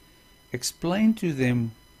 Explain to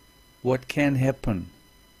them what can happen.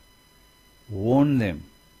 Warn them.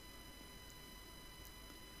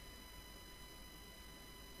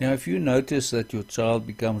 Now, if you notice that your child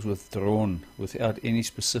becomes withdrawn without any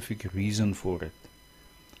specific reason for it,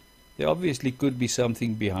 there obviously could be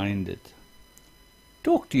something behind it.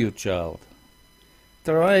 Talk to your child.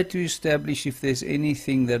 Try to establish if there's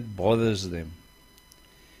anything that bothers them.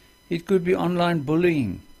 It could be online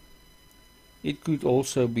bullying. It could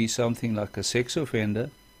also be something like a sex offender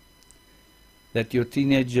that your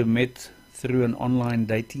teenager met through an online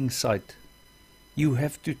dating site. You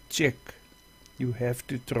have to check. You have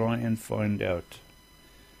to try and find out.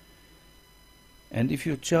 And if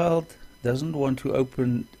your child doesn't want to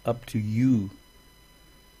open up to you,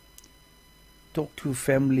 talk to a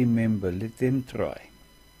family member, let them try.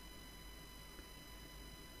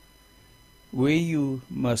 Where you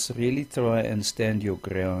must really try and stand your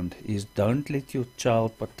ground is don't let your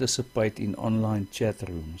child participate in online chat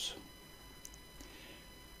rooms.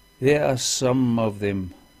 There are some of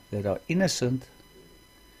them that are innocent,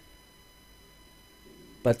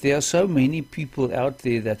 but there are so many people out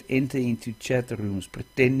there that enter into chat rooms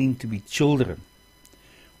pretending to be children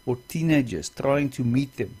or teenagers trying to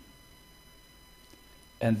meet them.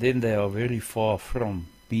 And then they are very far from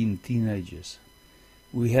being teenagers.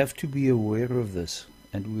 We have to be aware of this,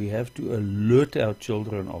 and we have to alert our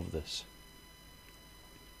children of this.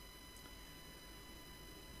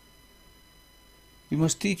 You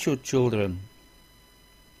must teach your children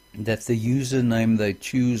that the username they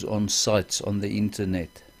choose on sites on the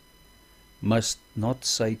internet must not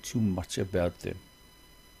say too much about them.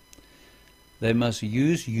 They must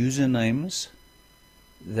use usernames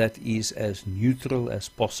that is as neutral as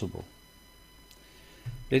possible.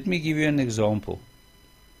 Let me give you an example.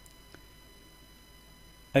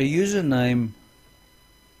 A username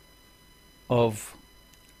of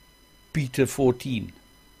Peter 14.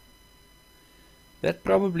 That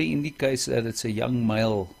probably indicates that it's a young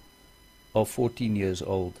male of 14 years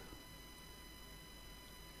old.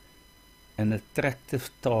 An attractive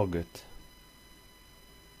target.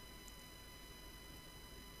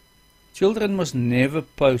 Children must never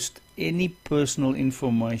post any personal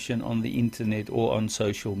information on the internet or on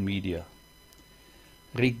social media,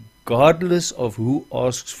 regardless of who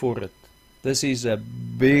asks for it. This is a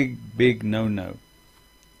big no-no.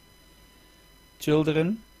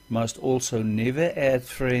 Children must also never add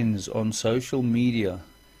friends on social media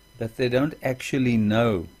that they don't actually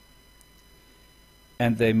know.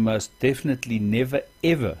 And they must definitely never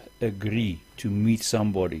ever agree to meet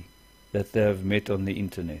somebody that they have met on the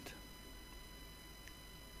internet.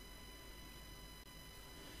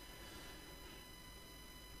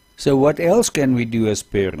 So what else can we do as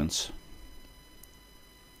parents?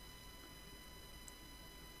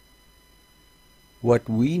 What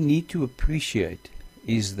we need to appreciate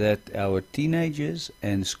is that our teenagers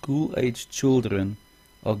and school-aged children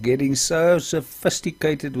are getting so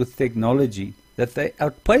sophisticated with technology that they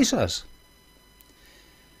outpace us.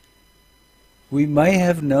 We may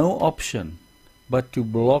have no option but to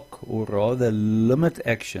block or rather limit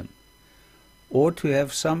action or to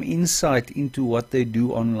have some insight into what they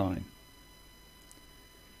do online.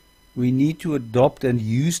 We need to adopt and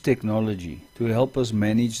use technology to help us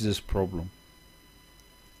manage this problem.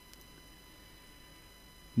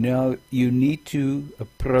 Now, you need to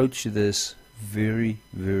approach this very,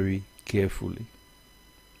 very carefully.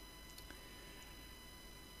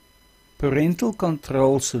 Parental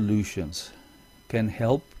control solutions can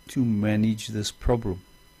help to manage this problem.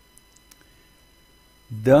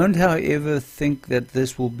 Don't, however, think that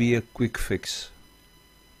this will be a quick fix.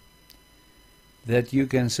 That you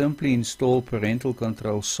can simply install parental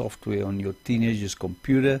control software on your teenager's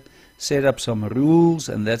computer, set up some rules,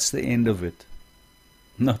 and that's the end of it.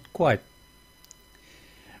 Not quite.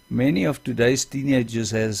 Many of today's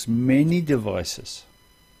teenagers has many devices.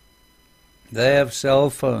 They have cell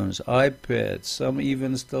phones, iPads, some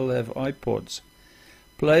even still have iPods,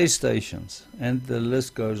 PlayStations, and the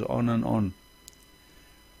list goes on and on.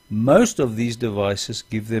 Most of these devices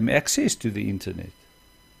give them access to the internet.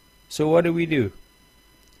 So what do?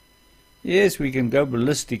 Yes, we can go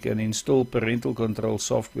ballistic and install parental control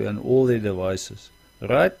software on all their devices,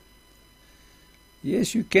 right?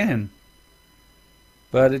 Yes, you can.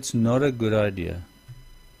 But it's not a good idea.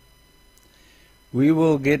 We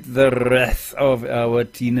will get the wrath of our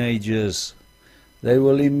teenagers. They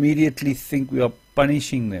will immediately think we are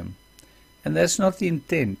punishing them. And that's not the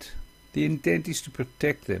intent. The intent is to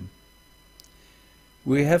protect them.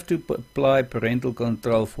 We have to apply parental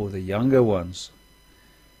control for the younger ones,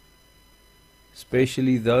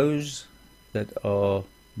 especially those that are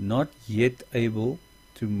not yet able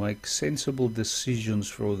to make sensible decisions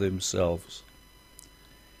for themselves.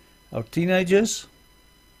 Our teenagers,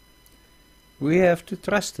 we have to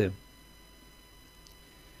trust them.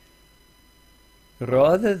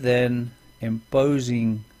 Rather than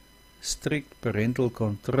imposing strict parental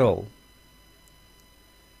control,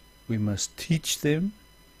 we must teach them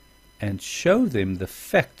and show them the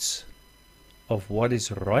facts of what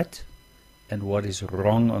is right and what is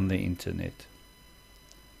wrong on the internet.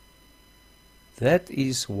 That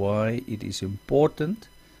is why it is important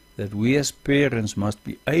that we as parents must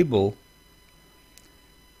be able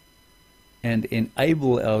and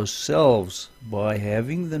enable ourselves by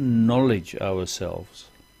having the knowledge ourselves.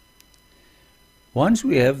 Once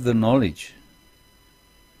we have the knowledge,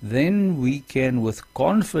 then we can with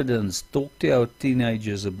confidence talk to our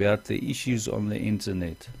teenagers about the issues on the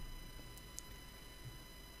internet.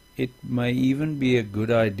 It may even be a good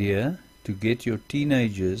idea to get your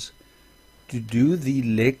teenagers to do the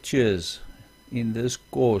lectures in this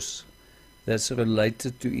course that's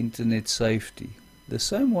related to internet safety, the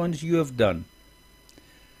same ones you have done.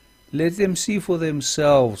 Let them see for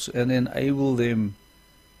themselves and enable them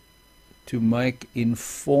to make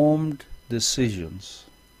informed decisions.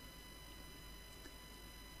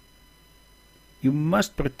 You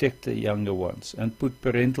must protect the younger ones and put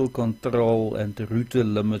parental control and router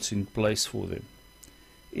limits in place for them.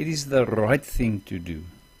 It is the right thing to do.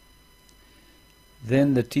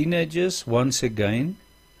 Then the teenagers, once again,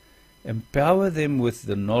 empower them with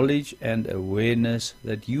the knowledge and awareness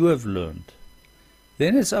that you have learned.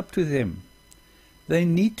 Then it's up to them. They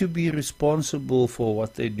need to be responsible for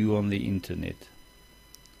what they do on the internet.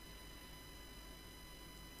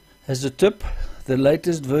 As a tip, the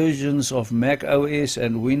latest versions of Mac OS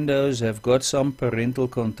and Windows have got some parental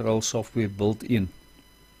control software built in.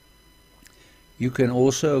 You can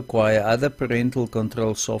also acquire other parental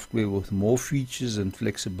control software with more features and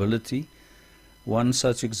flexibility. One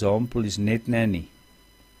such example is NetNanny.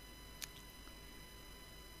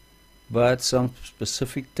 But some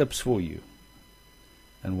specific tips for you.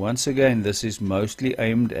 And once again, this is mostly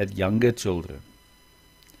aimed at younger children.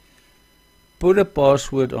 Put a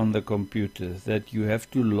password on the computer that you have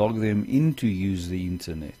to log them in to use the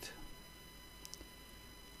internet.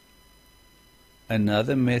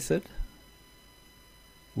 Another method,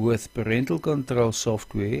 with parental control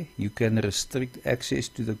software, you can restrict access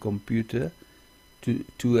to the computer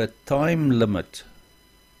to a time limit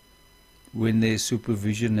when there's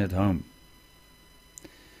supervision at home.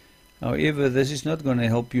 However, this is not going to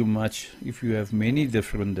help you much if you have many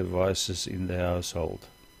different devices in the household.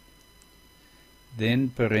 Then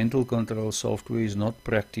parental control software is not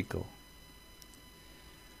practical.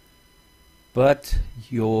 But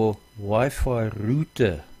your Wi-Fi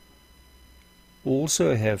router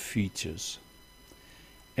also have features,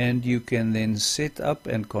 and you can then set up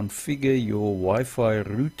and configure your Wi-Fi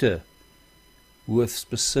router with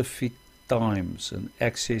specific times and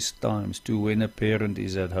access times to when a parent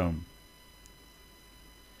is at home.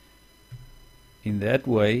 In that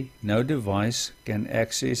way, no device can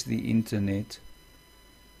access the internet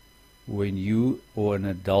when you or an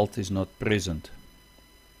adult is not present.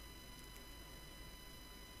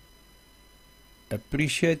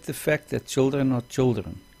 Appreciate the fact that children are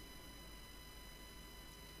children.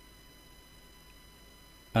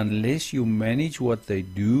 Unless you manage what they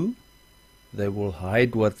do, they will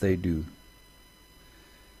hide what they do.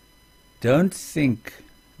 Don't think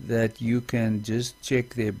that you can just check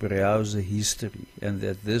their browser history and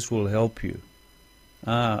that this will help you.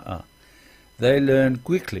 They learn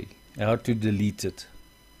quickly how to delete it.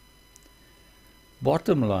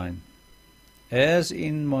 Bottom line, as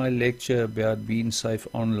in my lecture about being safe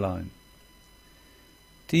online,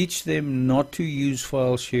 teach them not to use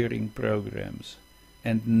file sharing programs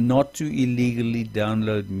and not to illegally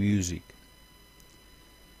download music.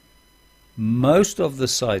 Most of the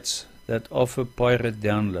sites that offer pirate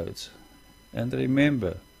downloads, and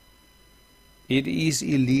remember, it is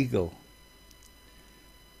illegal,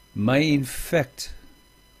 may in fact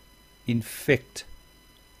infect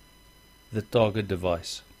the target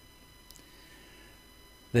device.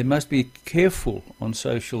 They must be careful on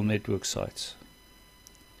social network sites.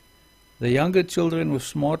 The younger children with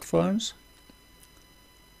smartphones,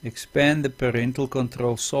 expand the parental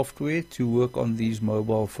control software to work on these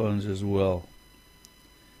mobile phones as well.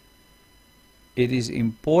 It is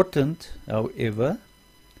important, however,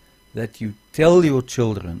 that you tell your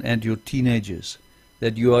children and your teenagers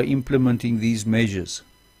that you are implementing these measures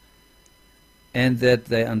and that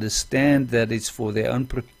they understand that it's for their own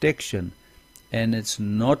protection and it's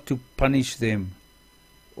not to punish them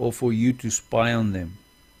or for you to spy on them.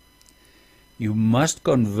 You must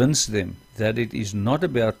convince them that it is not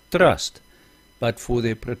about trust, but for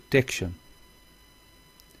their protection.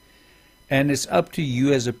 And it's up to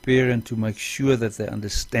you as a parent to make sure that they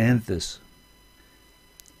understand this.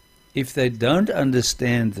 If they don't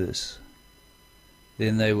understand this,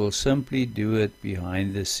 then they will simply do it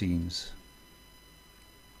behind the scenes.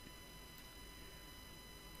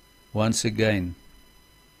 Once again,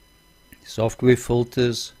 software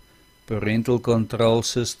filters, parental control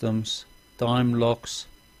systems, time locks,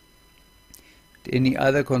 any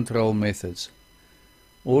other control methods.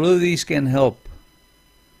 All of these can help.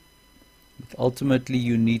 But ultimately,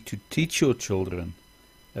 you need to teach your children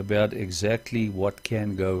about exactly what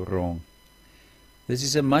can go wrong. This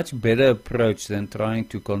is a much better approach than trying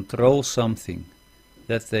to control something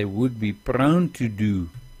that they would be prone to do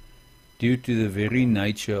due to the very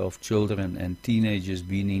nature of children and teenagers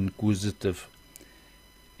being inquisitive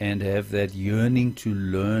and have that yearning to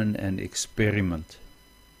learn and experiment.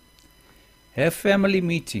 Have family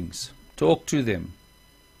meetings, talk to them,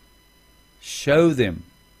 show them.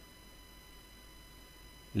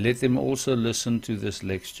 Let them also listen to this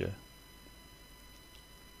lecture.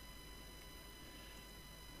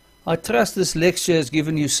 I trust this lecture has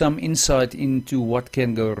given you some insight into what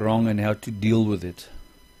can go wrong and how to deal with it.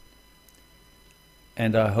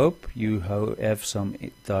 And I hope you have some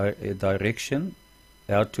direction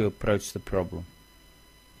how to approach the problem.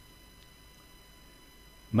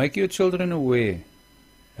 Make your children aware.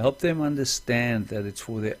 Help them understand that it's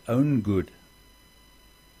for their own good.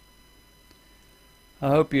 I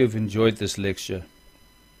hope you have enjoyed this lecture.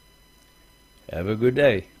 Have a good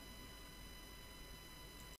day.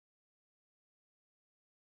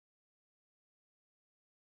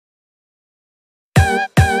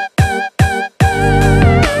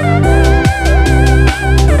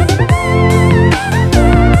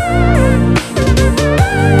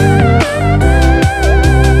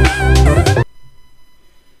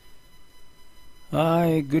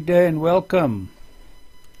 Hi, good day and welcome.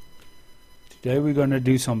 Today we're going to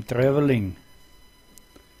do some traveling.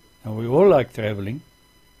 Now we all like traveling.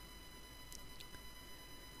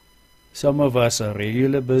 Some of us are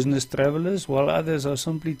regular business travelers, while others are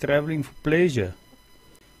simply traveling for pleasure.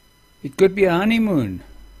 It could be a honeymoon.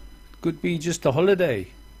 It could be just a holiday.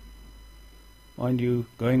 Mind you,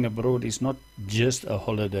 going abroad is not just a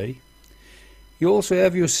holiday. You also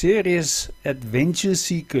have your serious adventure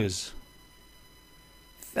seekers.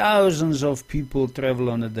 Thousands of people travel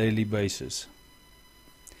on a daily basis.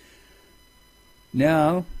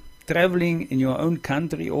 Now, traveling in your own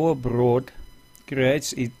country or abroad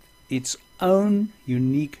creates its own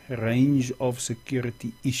unique range of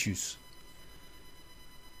security issues,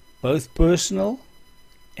 both personal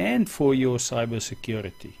and for your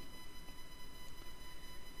cybersecurity.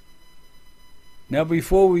 Now,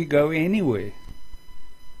 before we go anywhere,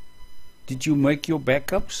 did you make your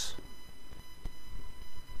backups?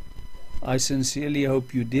 I sincerely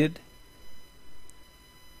hope you did.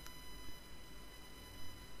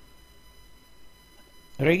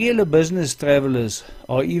 Regular business travelers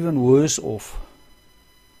are even worse off.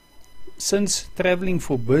 since traveling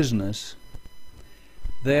for business,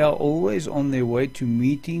 they are always on their way to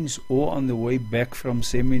meetings or on the way back from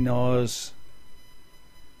seminars.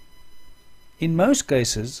 In most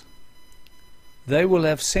cases, they will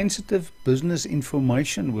have sensitive business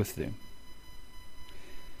information with them.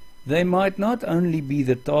 They might not only be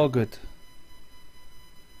the target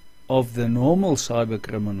of the normal cyber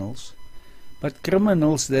criminals, but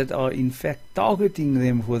criminals that are in fact targeting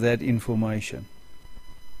them for that information.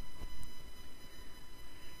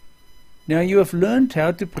 Now, you have learned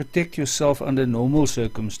how to protect yourself under normal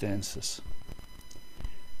circumstances.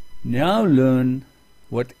 Now learn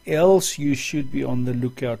what else you should be on the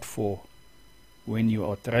lookout for when you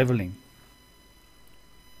are traveling.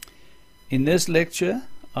 In this lecture,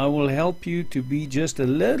 I will help you to be just a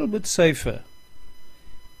little bit safer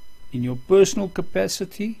in your personal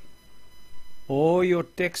capacity or your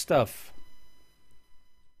tech stuff.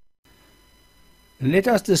 Let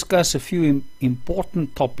us discuss a few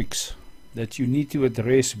important topics that you need to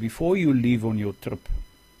address before you leave on your trip.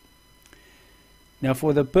 Now,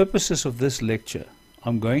 for the purposes of this lecture,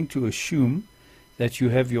 I'm going to assume that you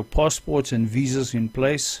have your passports and visas in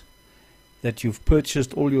place, that you've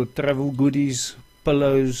purchased all your travel goodies,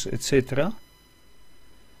 pillows, etc.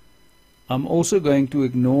 I'm also going to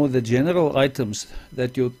ignore the general items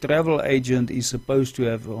that your travel agent is supposed to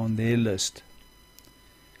have on their list.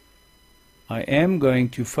 I am going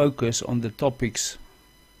to focus on the topics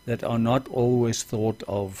that are not always thought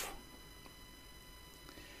of.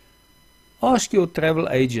 Ask your travel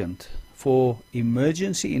agent for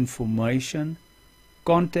emergency information,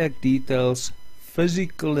 contact details,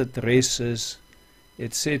 physical addresses,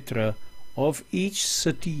 etc. of each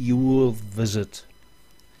city you will visit.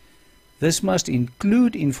 This must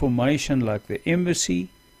include information like the embassy,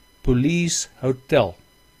 police, hotel,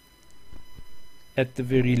 at the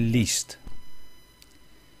very least.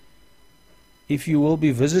 If you will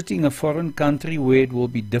be visiting a foreign country where it will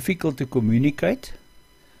be difficult to communicate,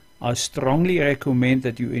 I strongly recommend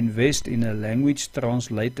that you invest in a language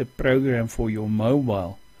translator program for your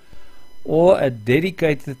mobile or a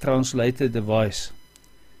dedicated translator device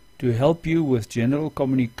to help you with general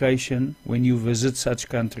communication when you visit such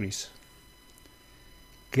countries.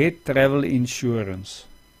 Get travel insurance.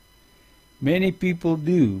 Many people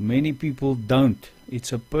do, many people don't.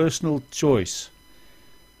 It's a personal choice.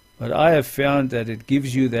 But I have found that it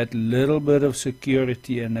gives you that little bit of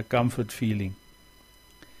security and a comfort feeling.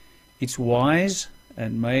 It's wise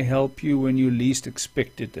and may help you when you least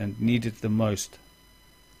expect it and need it the most.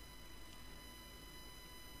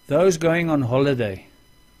 Those going on holiday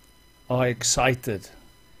are excited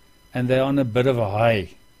and they're on a bit of a high.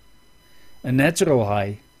 A natural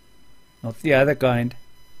high, not the other kind.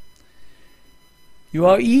 You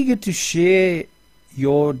are eager to share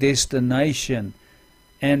your destination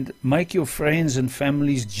and make your friends and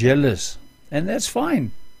families jealous, and that's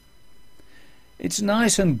fine. It's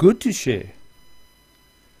nice and good to share,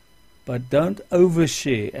 but don't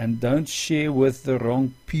overshare and don't share with the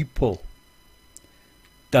wrong people.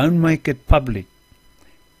 Don't make it public.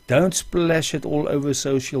 Don't splash it all over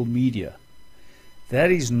social media. That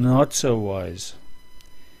is not so wise.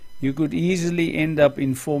 You could easily end up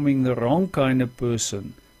informing the wrong kind of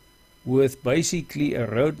person with basically a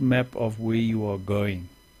roadmap of where you are going.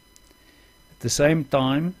 At the same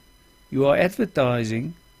time, you are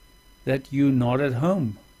advertising that you're not at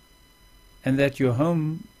home and that your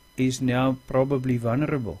home is now probably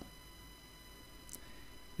vulnerable.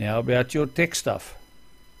 Now about your tech stuff.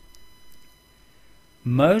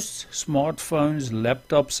 Most smartphones,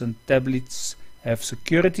 laptops and tablets have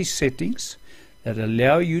security settings that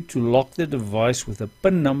allow you to lock the device with a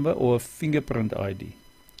PIN number or a fingerprint ID.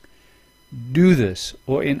 Do this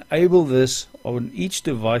or enable this on each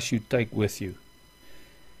device you take with you.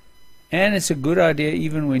 And it's a good idea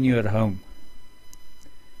even when you're at home.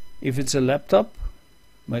 If it's a laptop,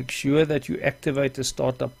 make sure that you activate a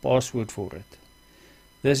startup password for it.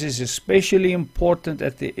 This is especially important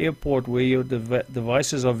at the airport where your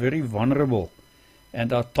devices are very vulnerable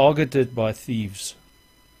and are targeted by thieves.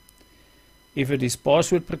 If it is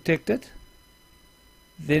password protected,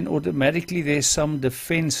 then automatically there's some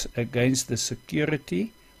defense against the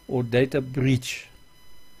security or data breach.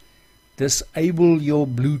 Disable your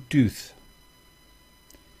Bluetooth.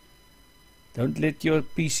 Don't let your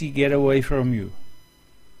PC get away from you.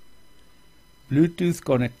 Bluetooth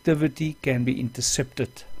connectivity can be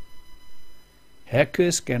intercepted.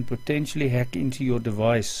 Hackers can potentially hack into your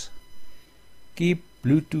device. Keep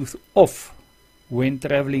Bluetooth off when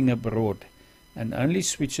traveling abroad and only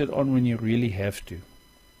switch it on when you really have to.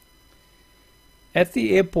 At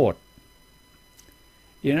the airport,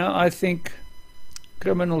 I think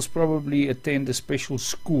criminals probably attend a special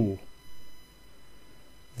school.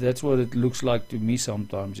 That's what it looks like to me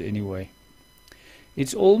sometimes anyway.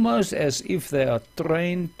 It's almost as if they are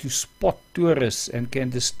trained to spot tourists and can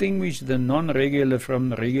distinguish the non-regular from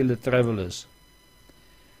the regular travelers.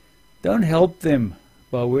 Don't help them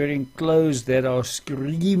by wearing clothes that are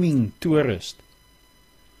screaming tourist.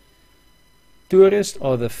 Tourists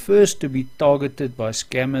are the first to be targeted by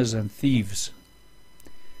scammers and thieves.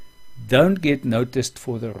 Don't get noticed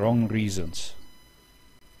for the wrong reasons.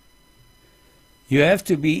 You have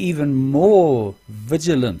to be even more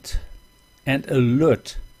vigilant and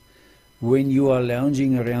alert when you are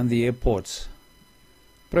lounging around the airports.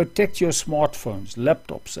 Protect your smartphones,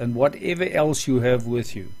 laptops, and whatever else you have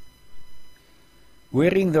with you.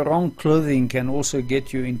 Wearing the wrong clothing can also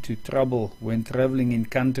get you into trouble when traveling in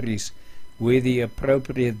countries where the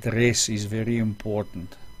appropriate dress is very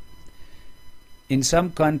important. In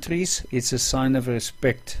some countries, it's a sign of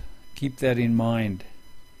respect. Keep that in mind.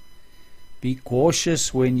 Be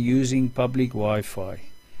cautious when using public Wi-Fi.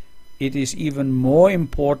 It is even more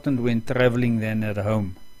important when traveling than at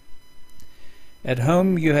home. At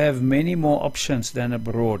home, you have many more options than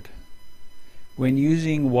abroad. When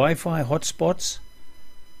using Wi-Fi hotspots,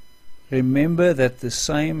 remember that the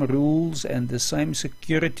same rules and the same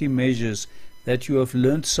security measures that you have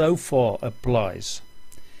learned so far applies.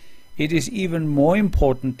 It is even more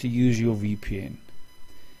important to use your VPN.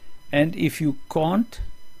 And if you can't,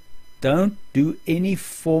 don't do any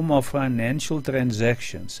form of financial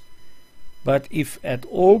transactions. But if at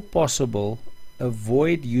all possible,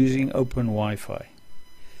 avoid using open Wi-Fi.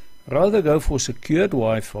 Rather go for secured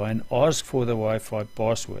Wi-Fi and ask for the Wi-Fi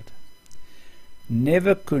password.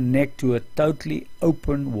 Never connect to a totally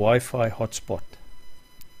open Wi-Fi hotspot.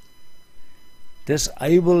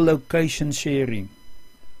 Disable location sharing.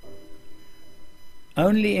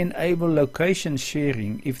 Only enable location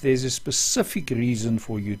sharing if there's a specific reason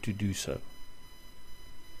for you to do so.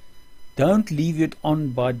 Don't leave it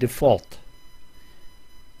on by default.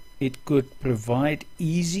 It could provide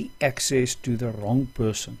easy access to the wrong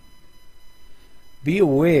person. Be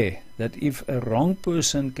aware that if a wrong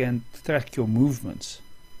person can track your movements,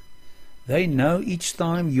 they know each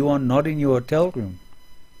time you are not in your hotel room.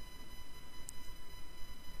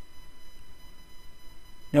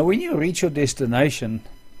 Now, when you reach your destination,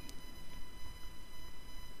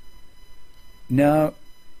 now,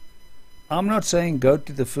 I'm not saying go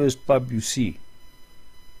to the first pub you see,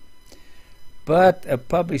 but a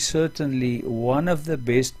pub is certainly one of the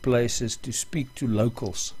best places to speak to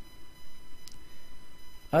locals.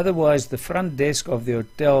 Otherwise, the front desk of the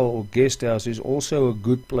hotel or guest house is also a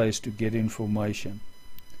good place to get information.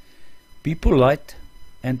 Be polite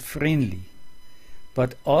and friendly,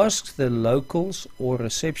 but ask the locals or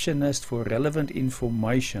receptionist for relevant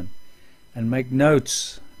information and make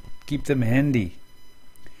notes. Keep them handy.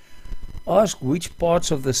 Ask which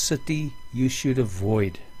parts of the city you should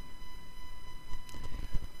avoid.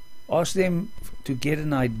 Ask them to get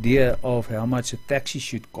an idea of how much a taxi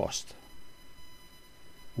should cost.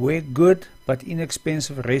 Where good but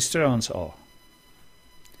inexpensive restaurants are.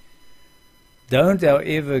 Don't,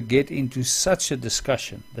 however, get into such a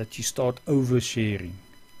discussion that you start oversharing.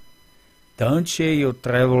 Don't share your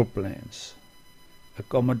travel plans,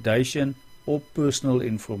 accommodation, or personal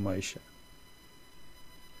information.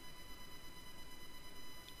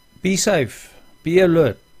 Be safe. Be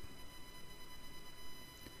alert.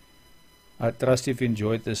 I trust you've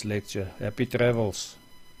enjoyed this lecture. Happy travels.